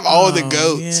can't have all the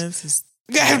GOATs. Yes,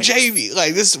 we gotta have Jamie.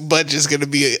 Like this budget's gonna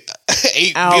be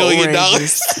 $8 billion.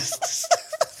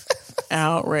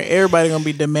 Outright. Everybody gonna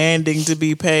be demanding to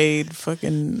be paid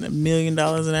fucking $1 million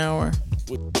an hour.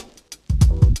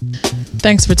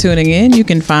 Thanks for tuning in. You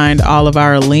can find all of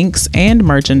our links and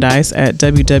merchandise at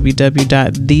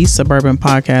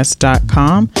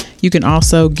www.thesuburbanpodcast.com. You can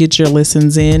also get your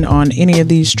listens in on any of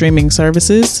these streaming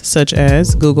services such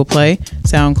as Google Play,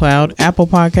 SoundCloud, Apple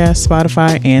Podcasts,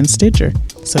 Spotify, and Stitcher.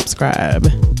 Subscribe.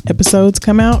 Episodes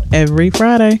come out every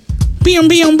Friday. Boom,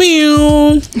 boom,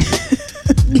 boom.